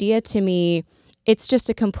that idea to me, it's just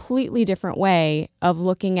a completely different way of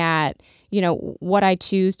looking at, what I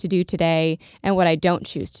choose to do today and what I don't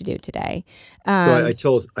choose to do today. So I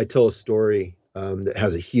tell a story that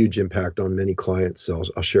has a huge impact on many clients. So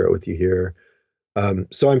I'll share it with you here.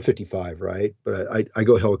 So I'm 55, right? But I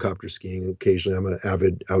go helicopter skiing occasionally. I'm an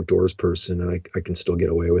avid outdoors person and I can still get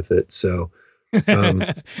away with it. So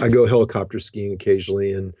I go helicopter skiing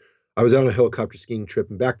occasionally, and I was out on a helicopter skiing trip,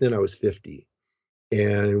 and back then I was 50,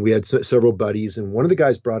 and we had several buddies, and one of the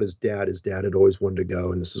guys brought his dad. His dad had always wanted to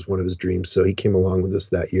go, and this was one of his dreams, so he came along with us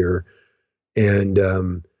that year, and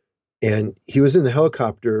he was in the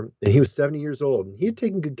helicopter, and he was 70 years old, and he had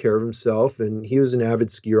taken good care of himself, and he was an avid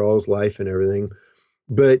skier all his life and everything.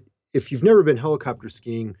 But if you've never been helicopter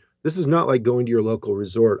skiing, this is not like going to your local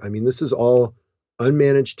resort. I mean, this is all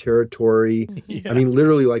unmanaged territory. Yeah. I mean,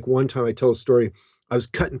 literally, like one time I tell a story, I was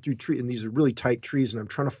cutting through trees, and these are really tight trees, and I'm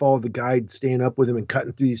trying to follow the guide, staying up with him and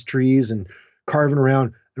cutting through these trees and carving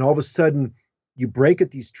around. And all of a sudden you break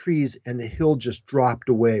at these trees and the hill just dropped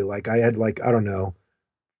away. Like I had I don't know,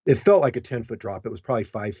 it felt like a 10-foot drop. It was probably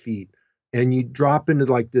 5 feet. And you drop into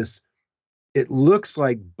like this, it looks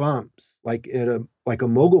like bumps, like a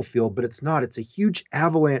mogul field, but it's not. It's a huge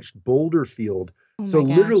avalanche boulder field. So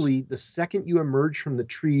literally the second you emerge from the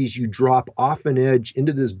trees, you drop off an edge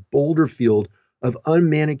into this boulder field of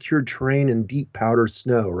unmanicured terrain and deep powder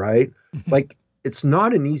snow, right? Like, it's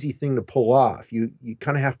not an easy thing to pull off. You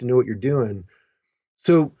kind of have to know what you're doing.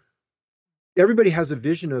 So everybody has a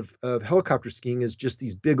vision of helicopter skiing as just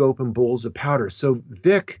these big open bowls of powder. So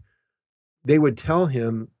Vic, they would tell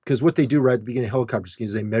him, because what they do right at the beginning of helicopter skiing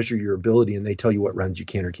is they measure your ability and they tell you what runs you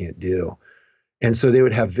can or can't do. And so they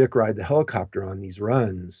would have Vic ride the helicopter on these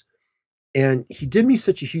runs. And he did me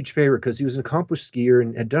such a huge favor because he was an accomplished skier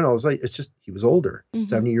and had done all. It's just, he was older,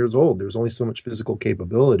 70 years old. There was only so much physical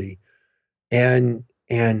capability. And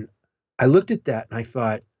I looked at that and I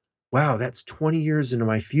thought, wow, that's 20 years into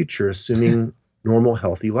my future, assuming normal,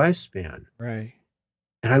 healthy lifespan. Right.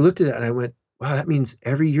 And I looked at that and I went, wow, that means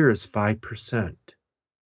every year is 5%.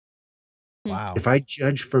 Wow. If I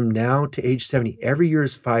judge from now to age 70, every year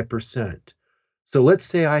is 5%. So let's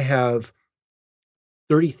say I have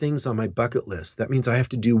 30 things on my bucket list. That means I have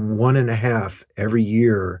to do 1.5 every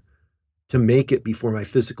year to make it before my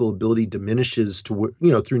physical ability diminishes to,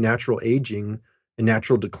 through natural aging and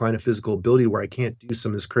natural decline of physical ability, where I can't do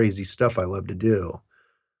some of this crazy stuff I love to do.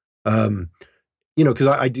 Because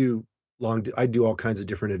I do all kinds of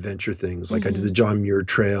different adventure things. Like I did the John Muir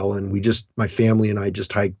Trail, and my family and I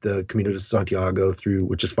just hiked the Camino de Santiago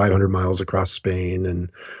which is 500 miles across Spain. And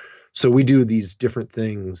so we do these different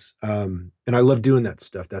things. And I love doing that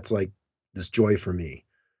stuff. That's like this joy for me.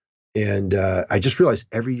 And I just realized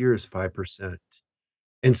every year is 5%.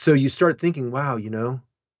 And so you start thinking, wow,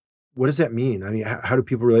 what does that mean? I mean, how do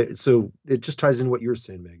people relate? So it just ties in what you're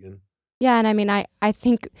saying, Megan. Yeah. And I mean, I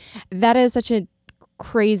think that is such a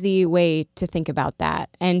crazy way to think about that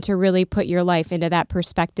and to really put your life into that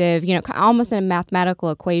perspective, almost in a mathematical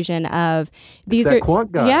equation of these it's that are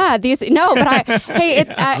quant guy. Yeah, these no, but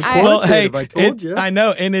I told you. I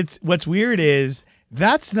know, and it's what's weird is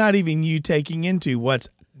that's not even you taking into what's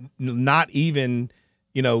not even,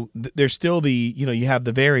 there's still the, you have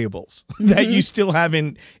the variables that you still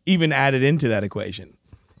haven't even added into that equation.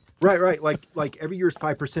 Right. Like every year is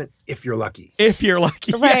 5% if you're lucky. If you're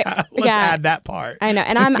lucky, right? Let's add that part. I know,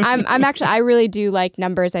 and I'm actually, I really do like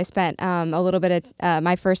numbers. I spent a little bit of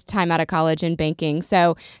my first time out of college in banking,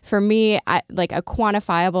 so for me, like a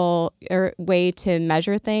quantifiable way to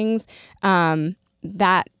measure things.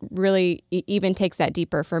 That really even takes that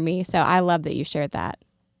deeper for me. So I love that you shared that.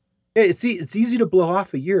 Yeah, it's easy to blow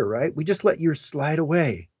off a year, right? We just let years slide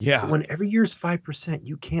away. Yeah. But when every year's 5%,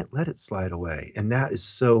 you can't let it slide away. And that is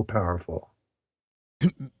so powerful.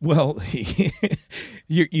 Well,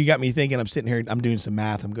 you got me thinking. I'm sitting here. I'm doing some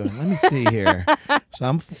math. I'm going, let me see here.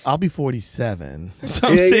 So I'll be 47. So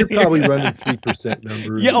you're probably running 3%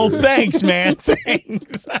 numbers. Yeah. Oh, thanks, man.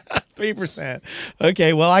 Thanks. 3%.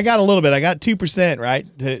 Okay. Well, I got a little bit. I got 2%,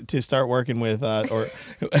 right, to start working with.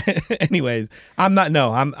 Anyways, I'm not.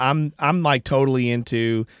 No, I'm like totally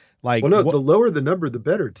into. Like, well, no, the lower the number, the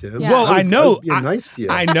better, Tim. Yeah. Well, I know. I was being nice to you.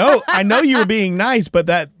 I know you were being nice, but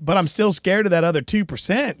I'm still scared of that other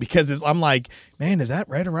 2% because I'm like, man, is that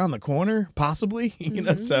right around the corner? Possibly,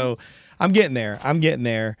 So I'm getting there.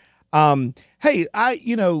 Hey,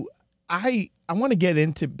 I want to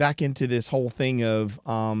get back into this whole thing of,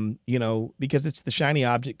 because it's the shiny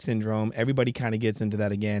object syndrome. Everybody kind of gets into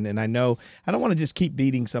that again. And I know I don't want to just keep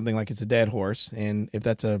beating something like it's a dead horse. And if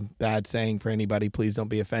that's a bad saying for anybody, please don't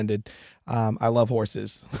be offended. I love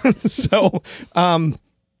horses. So,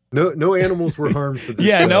 no animals were harmed for this.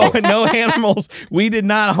 Yeah, show. no animals. We did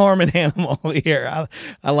not harm an animal here.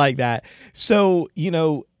 I like that. So,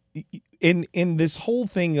 in this whole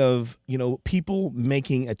thing of, people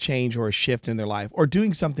making a change or a shift in their life or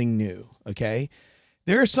doing something new, okay?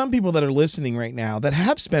 There are some people that are listening right now that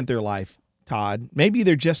have spent their life, Todd. Maybe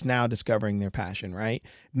they're just now discovering their passion, right?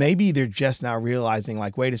 Maybe they're just now realizing,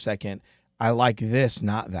 like, wait a second, I like this,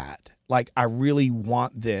 not that. Like, I really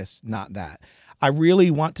want this, not that. I really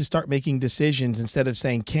want to start making decisions instead of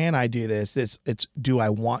saying, can I do this? It's do I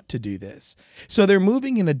want to do this? So they're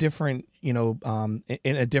moving in a different, in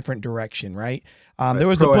a different direction, right? There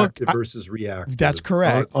was proactive a book versus reactive. That's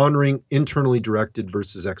correct. Honoring internally directed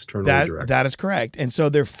versus externally directed. That is correct. And so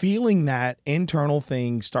they're feeling that internal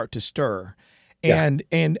thing start to stir. Yeah.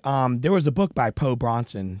 And there was a book by Poe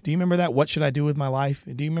Bronson. Do you remember that? What Should I Do with My Life?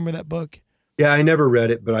 Do you remember that book? Yeah, I never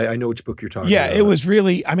read it, but I know which book you're talking about. Yeah, it was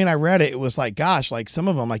really, I read it. It was like, gosh, like some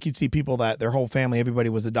of them, like you'd see people that their whole family, everybody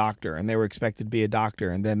was a doctor and they were expected to be a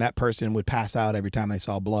doctor. And then that person would pass out every time they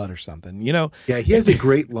saw blood or something, Yeah, he has a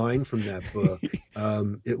great line from that book.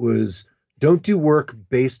 It was, don't do work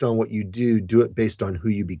based on what you do it based on who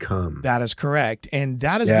you become. That is correct. And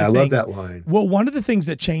that is I the thing. love that line. Well, one of the things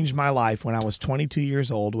that changed my life when I was 22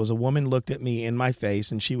 years old was a woman looked at me in my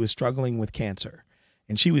face and she was struggling with cancer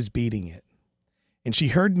and she was beating it. And she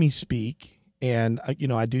heard me speak And,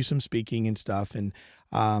 I do some speaking and stuff. And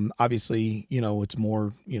obviously, it's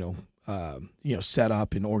more, set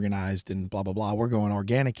up and organized and blah, blah, blah. We're going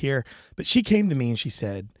organic here. But she came to me and she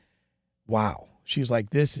said, wow. She was like,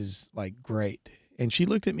 this is like great. And she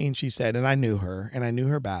looked at me and she said, and I knew her and I knew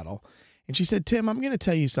her battle. And she said, Tim, I'm going to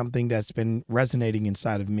tell you something that's been resonating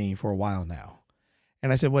inside of me for a while now.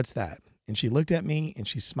 And I said, what's that? And she looked at me and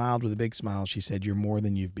she smiled with a big smile. She said, you're more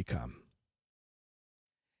than you've become.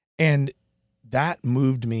 And that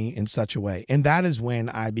moved me in such a way. And that is when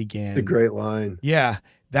I began. It's a great line. Yeah.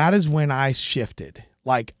 That is when I shifted.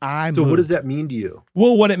 Like So what does that mean to you?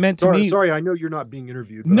 Well, what it meant to me. Sorry, I know you're not being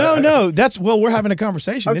interviewed. No. We're having a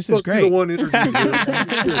conversation. This is great. The one interview. What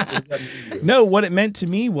does that mean to you? No, what it meant to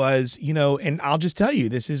me was, and I'll just tell you,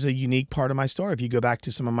 this is a unique part of my story. If you go back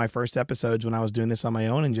to some of my first episodes when I was doing this on my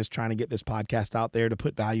own and just trying to get this podcast out there to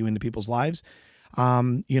put value into people's lives,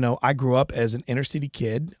 I grew up as an inner city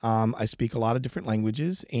kid. I speak a lot of different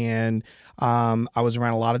languages, and I was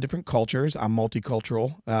around a lot of different cultures. I'm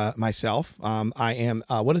multicultural myself. I am,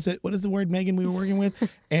 what is it? What is the word, Megan, we were working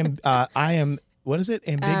with? And I am, what is it?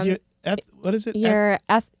 Ambiguous. What is it?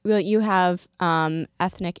 You have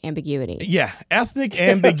ethnic ambiguity. Yeah, ethnic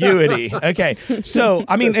ambiguity. Okay, so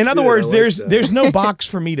I mean, in other words, there's no box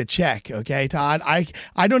for me to check. Okay, Todd,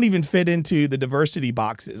 I don't even fit into the diversity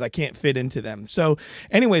boxes. I can't fit into them. So,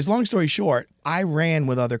 anyways, long story short, I ran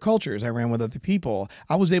with other cultures. I ran with other people.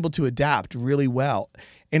 I was able to adapt really well.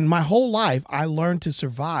 In my whole life, I learned to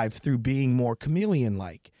survive through being more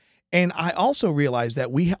chameleon-like. And I also realized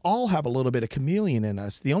that we all have a little bit of chameleon in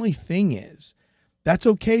us. The only thing is, that's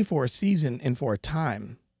okay for a season and for a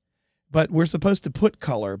time. But we're supposed to put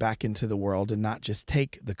color back into the world and not just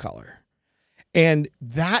take the color. And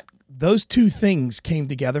those two things came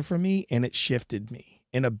together for me, and it shifted me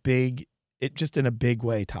in a big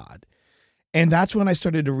way, Todd. And that's when I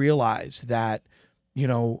started to realize that,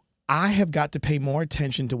 I have got to pay more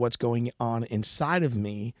attention to what's going on inside of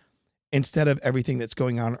me instead of everything that's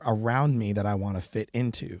going on around me that I want to fit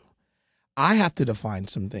into. I have to define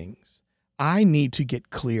some things. I need to get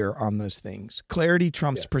clear on those things. Clarity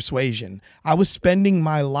trumps persuasion. I was spending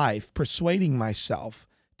my life persuading myself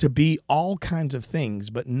to be all kinds of things,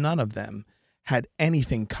 but none of them had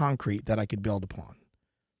anything concrete that I could build upon.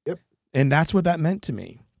 Yep. And that's what that meant to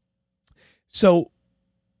me. So,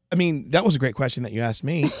 I mean, that was a great question that you asked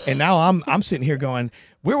me. And now I'm sitting here going,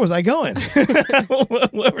 where was I going?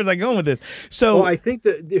 Where was I going with this? So well, I think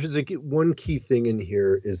that there's one key thing in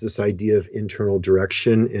here is this idea of internal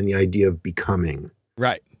direction and the idea of becoming.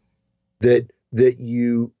 Right. That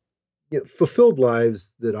you fulfilled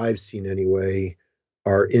lives that I've seen anyway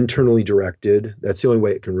are internally directed. That's the only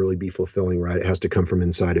way it can really be fulfilling, right? It has to come from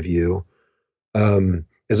inside of you.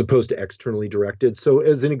 As opposed to externally directed. So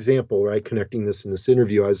as an example, right, connecting this in this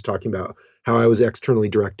interview, I was talking about how I was externally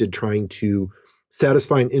directed, trying to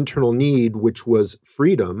satisfy an internal need, which was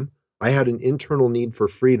freedom. I had an internal need for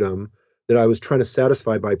freedom that I was trying to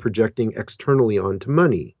satisfy by projecting externally onto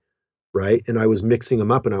money, right? And I was mixing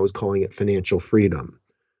them up and I was calling it financial freedom.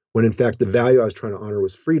 When in fact, the value I was trying to honor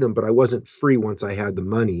was freedom, but I wasn't free once I had the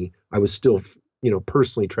money. I was still,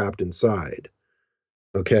 personally trapped inside.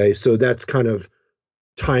 Okay, so that's kind of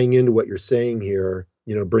tying into what you're saying here,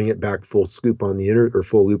 bring it back full loop on the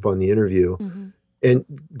interview. Mm-hmm. And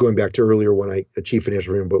going back to earlier when I achieved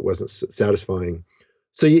financial freedom, but wasn't satisfying.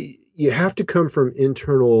 So you have to come from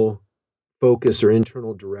internal focus or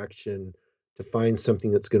internal direction to find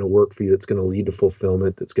something that's going to work for you, that's going to lead to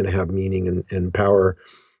fulfillment, that's going to have meaning and power.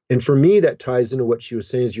 And for me, that ties into what she was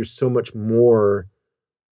saying is you're so much more.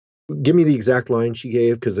 Give me the exact line she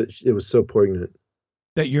gave because it was so poignant.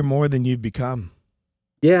 That you're more than you've become.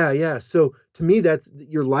 Yeah. So to me, that's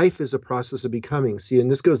your life is a process of becoming. See,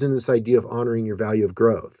 and this goes into this idea of honoring your value of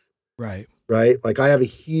growth. Right. Like I have a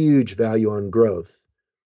huge value on growth.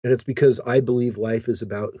 And it's because I believe life is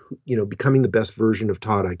about, becoming the best version of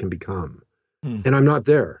Todd I can become. And I'm not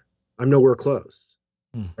there. I'm nowhere close.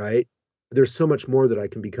 Right. There's so much more that I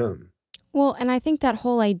can become. Well, and I think that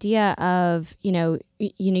whole idea of,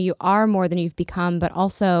 you are more than you've become, but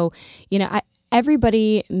also,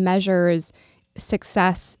 everybody measures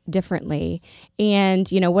success differently. And,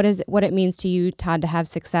 what it means to you, Todd, to have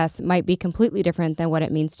success might be completely different than what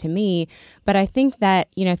it means to me. But I think that,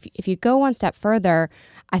 if you go one step further,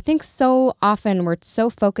 I think so often we're so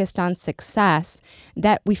focused on success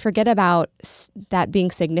that we forget about that being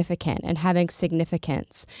significant and having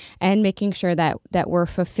significance and making sure that we're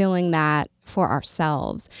fulfilling that for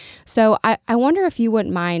ourselves. So I wonder if you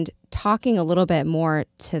wouldn't mind talking a little bit more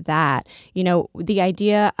to that, the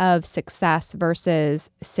idea of success versus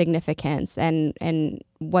significance and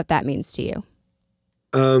what that means to you.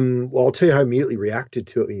 Well, I'll tell you how I immediately reacted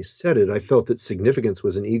to it when you said it. I felt that significance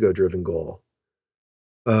was an ego-driven goal.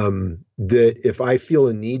 That if I feel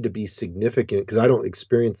a need to be significant, because I don't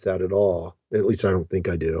experience that at all, at least I don't think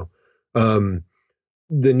I do.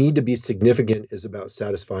 The need to be significant is about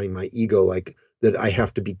satisfying my ego, like that I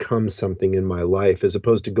have to become something in my life, as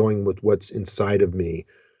opposed to going with what's inside of me.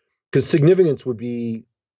 Because significance would be,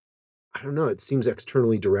 I don't know, it seems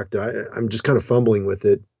externally directed. I'm just kind of fumbling with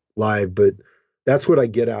it live, but that's what I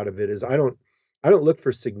get out of it is I don't look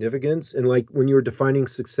for significance. And like when you were defining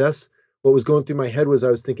success, what was going through my head was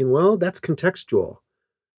I was thinking, well, that's contextual.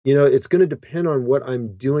 It's going to depend on what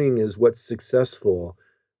I'm doing is what's successful.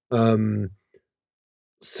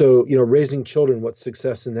 So, raising children, what's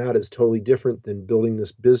success in that is totally different than building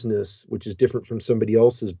this business, which is different from somebody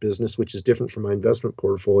else's business, which is different from my investment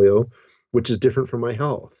portfolio, which is different from my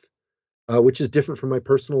health, which is different from my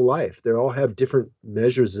personal life. They all have different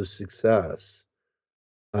measures of success.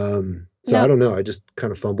 So No. I don't know. I just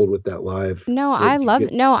kind of fumbled with that live. No, I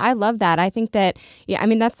love that. I think that, yeah, I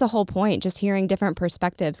mean, that's the whole point, just hearing different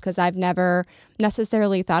perspectives, because I've never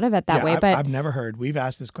necessarily thought of it that way. But I've never heard. We've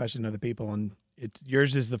asked this question to other people, and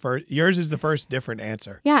yours is the first different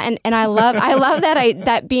answer. Yeah, and I love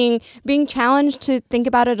that being challenged to think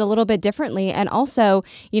about it a little bit differently, and also,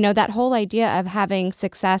 that whole idea of having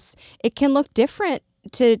success, it can look different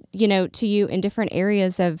to you in different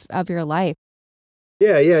areas of your life.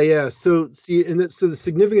 Yeah. So see, so the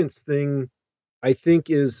significance thing, I think,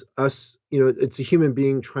 is us. It's a human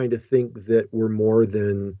being trying to think that we're more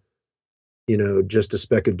than, just a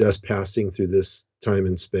speck of dust passing through this time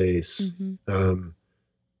and space. Mm-hmm.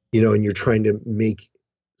 And you're trying to make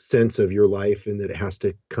sense of your life, and that it has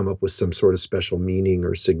to come up with some sort of special meaning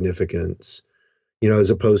or significance. As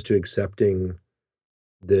opposed to accepting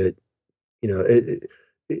that,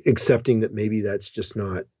 accepting that maybe that's just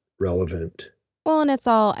not relevant. Well, and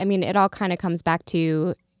it all kind of comes back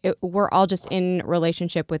to we're all just in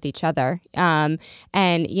relationship with each other. And,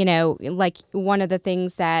 like one of the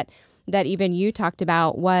things that even you talked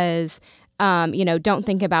about was, don't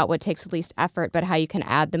think about what takes the least effort, but how you can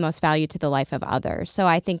add the most value to the life of others. So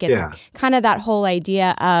I think it's kind of that whole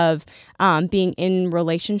idea of being in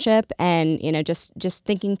relationship and, just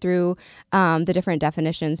thinking through the different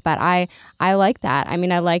definitions. But I like that. I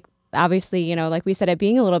mean, I like, obviously, like we said, it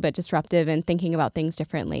being a little bit disruptive and thinking about things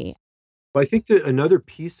differently. Well, I think that another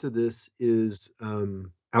piece of this is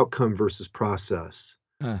outcome versus process.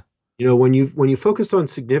 When you focus on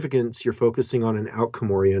significance, you're focusing on an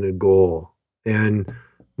outcome-oriented goal. And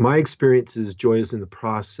my experience is joy is in the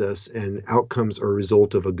process, and outcomes are a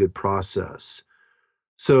result of a good process.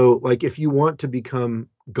 So, like, if you want to become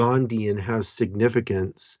Gandhi and have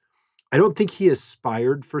significance, I don't think he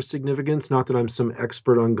aspired for significance. Not that I'm some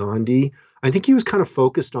expert on Gandhi. I think he was kind of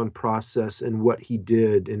focused on process and what he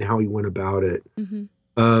did and how he went about it.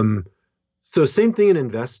 Mm-hmm. So same thing in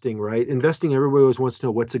investing, right? Investing, everybody always wants to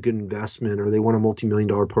know what's a good investment, or they want a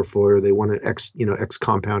multi-million-dollar portfolio, or they want an X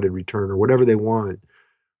compounded return, or whatever they want.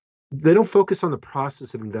 They don't focus on the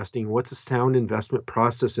process of investing. What's a sound investment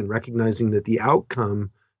process, and recognizing that the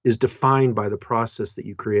outcome is defined by the process that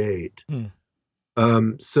you create.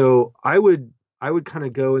 So I would kind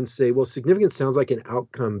of go and say, well, significance sounds like an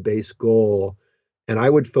outcome-based goal, and I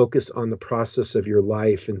would focus on the process of your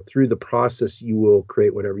life, and through the process, you will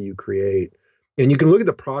create whatever you create. And you can look at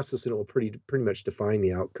the process, and it will pretty much define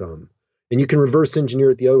the outcome. And you can reverse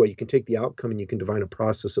engineer it the other way. You can take the outcome, and you can define a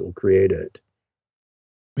process that will create it.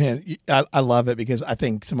 Man, I love it, because I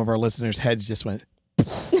think some of our listeners' heads just went.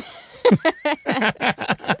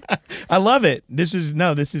 I love it. This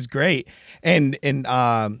is great. And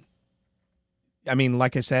I mean,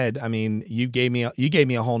 like I said, I mean, you gave me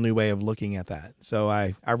a whole new way of looking at that. So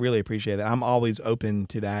I really appreciate that. I'm always open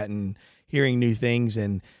to that and hearing new things.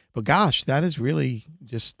 But gosh, that is really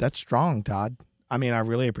that's strong, Todd. I mean, I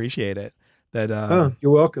really appreciate it. You're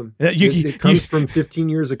welcome. It comes from 15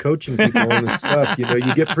 years of coaching people on this stuff.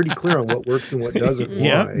 You get pretty clear on what works and what doesn't.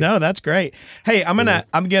 Yeah, no, that's great. Hey,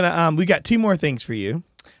 we got two more things for you.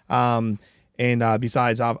 And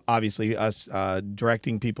besides obviously us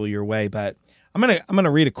directing people your way, but I'm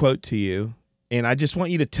gonna read a quote to you, and I just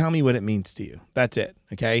want you to tell me what it means to you. That's it.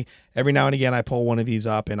 Okay. Every now and again, I pull one of these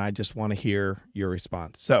up, and I just want to hear your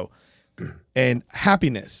response. So. And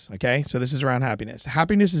happiness, okay? So this is around happiness.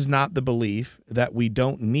 Happiness is not the belief that we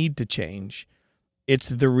don't need to change. It's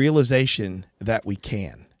the realization that we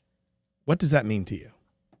can. What does that mean to you?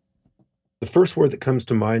 The first word that comes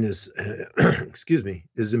to mind is,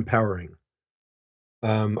 is empowering.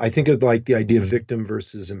 I think of like the idea of victim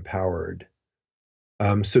versus empowered.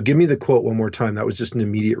 So give me the quote one more time. That was just an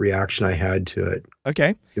immediate reaction I had to it.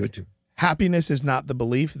 Okay. Give it to me. Happiness is not the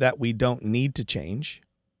belief that we don't need to change.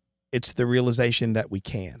 It's the realization that we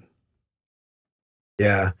can.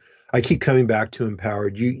 Yeah. I keep coming back to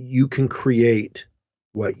empowered. You can create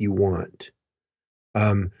what you want.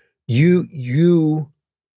 You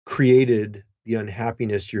created the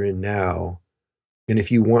unhappiness you're in now. And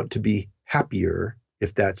if you want to be happier,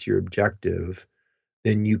 if that's your objective,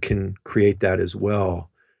 then you can create that as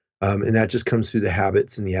well. And that just comes through the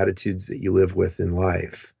habits and the attitudes that you live with in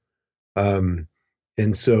life. And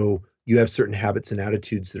so you have certain habits and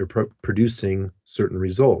attitudes that are producing certain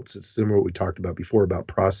results. It's similar to what we talked about before about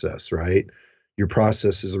process, right? Your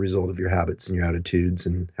process is a result of your habits and your attitudes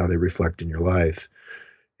and how they reflect in your life.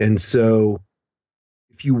 And so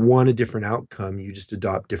if you want a different outcome, you just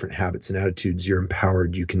adopt different habits and attitudes. You're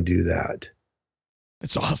empowered. You can do that.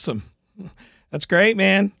 It's awesome. That's great,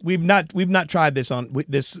 man. We've not tried this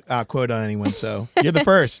quote on anyone, so you're the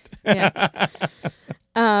first. Yeah.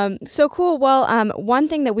 So cool. Well, one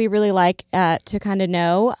thing that we really like to kind of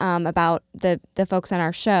know about the folks on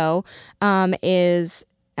our show is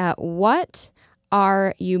what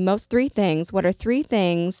are three things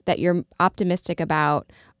that you're optimistic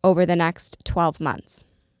about over the next 12 months?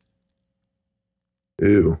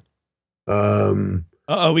 Ooh.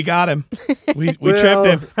 We got him. We tripped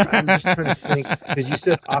him. I'm just trying to think, because you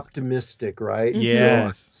said optimistic, right? Yes. So I'm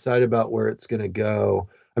excited about where it's going to go.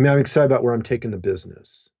 I mean, I'm excited about where I'm taking the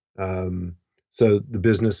business. So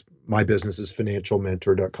my business is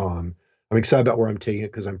financialmentor.com. I'm excited about where I'm taking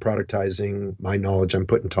it because I'm productizing my knowledge. I'm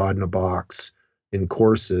putting Todd in a box in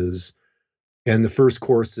courses. And the first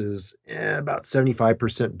course is about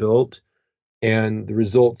 75% built. And the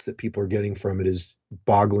results that people are getting from it is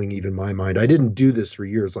boggling even my mind. I didn't do this for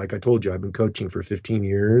years. Like I told you, I've been coaching for 15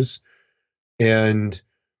 years. And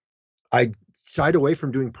I shied away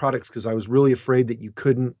from doing products because I was really afraid that you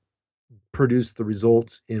couldn't produce the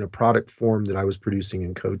results in a product form that I was producing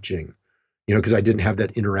in coaching, because I didn't have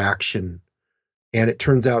that interaction. And it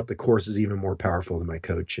turns out the course is even more powerful than my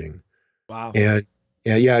coaching. Wow. And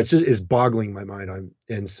yeah, it's boggling my mind.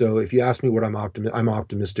 And so if you ask me what I'm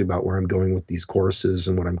optimistic about where I'm going with these courses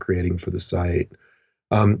and what I'm creating for the site.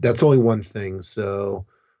 That's only one thing. So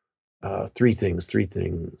three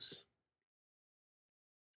things.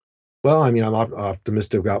 Well, I mean, I'm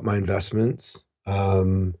optimistic about my investments.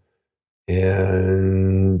 And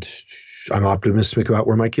I'm optimistic about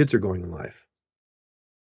where my kids are going in life.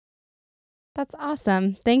 That's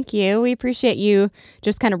awesome. Thank you. We appreciate you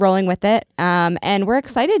just kind of rolling with it. And we're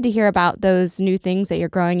excited to hear about those new things that you're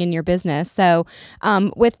growing in your business. So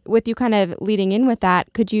with you kind of leading in with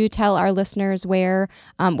that, could you tell our listeners where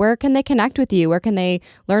can they connect with you? Where can they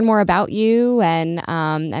learn more about you and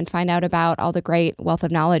find out about all the great wealth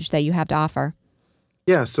of knowledge that you have to offer?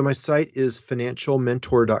 Yeah, so my site is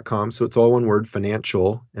financialmentor.com. So it's all one word,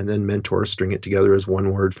 financial, and then mentor, string it together as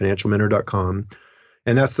one word, financialmentor.com.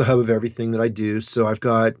 And that's the hub of everything that I do. So I've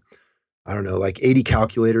got, I don't know, like 80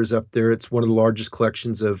 calculators up there. It's one of the largest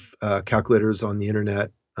collections of calculators on the internet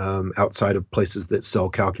outside of places that sell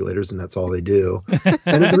calculators, and that's all they do.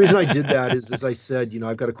 And the reason I did that is, as I said,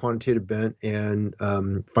 I've got a quantitative bent, and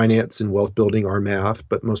finance and wealth building are math,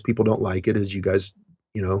 but most people don't like it, as you guys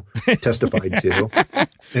testified to.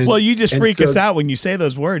 And, well, you just freak us out when you say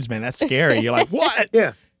those words, man. That's scary. You're like, what?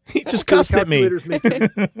 Yeah. He just cussed at me.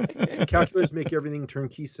 Calculators make everything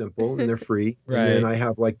turnkey simple, and they're free. Right. And then I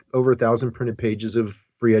have like over 1,000 printed pages of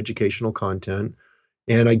free educational content.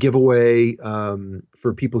 And I give away,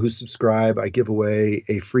 for people who subscribe, I give away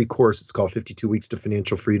a free course. It's called 52 Weeks to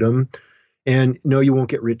Financial Freedom. And no, you won't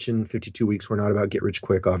get rich in 52 weeks. We're not about get rich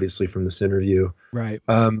quick, obviously, from this interview. Right.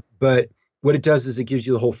 But what it does is it gives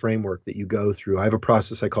you the whole framework that you go through. I have a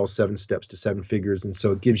process I call 7 Steps to 7 Figures. And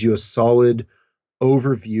so it gives you a solid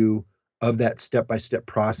overview of that step-by-step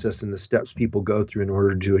process and the steps people go through in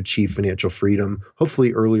order to achieve financial freedom,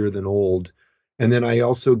 hopefully earlier than old. And then I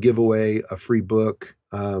also give away a free ebook.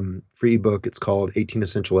 It's called 18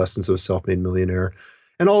 Essential Lessons of a Self-Made Millionaire.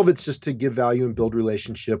 And all of it's just to give value and build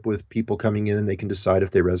relationship with people coming in, and they can decide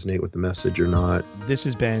if they resonate with the message or not. This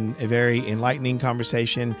has been a very enlightening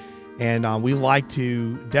conversation, and we like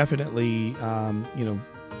to definitely,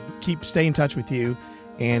 stay in touch with you.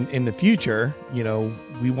 And in the future,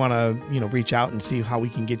 we want to, reach out and see how we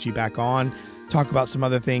can get you back on, talk about some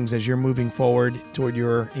other things as you're moving forward toward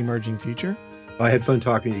your emerging future. I had fun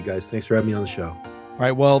talking to you guys. Thanks for having me on the show. All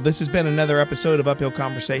right. Well, this has been another episode of Uphill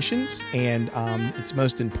Conversations. And it's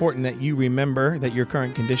most important that you remember that your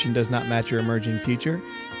current condition does not match your emerging future.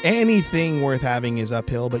 Anything worth having is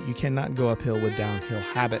uphill, but you cannot go uphill with downhill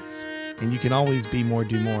habits. And you can always be more,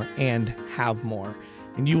 do more, and have more.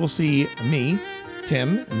 And you will see me,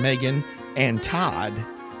 Tim, Megan, and Todd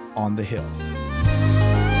on the hill.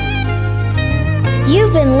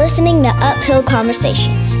 You've been listening to Uphill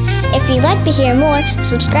Conversations. If you'd like to hear more,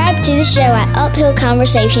 subscribe to the show at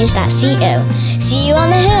uphillconversations.co. See you on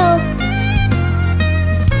the hill!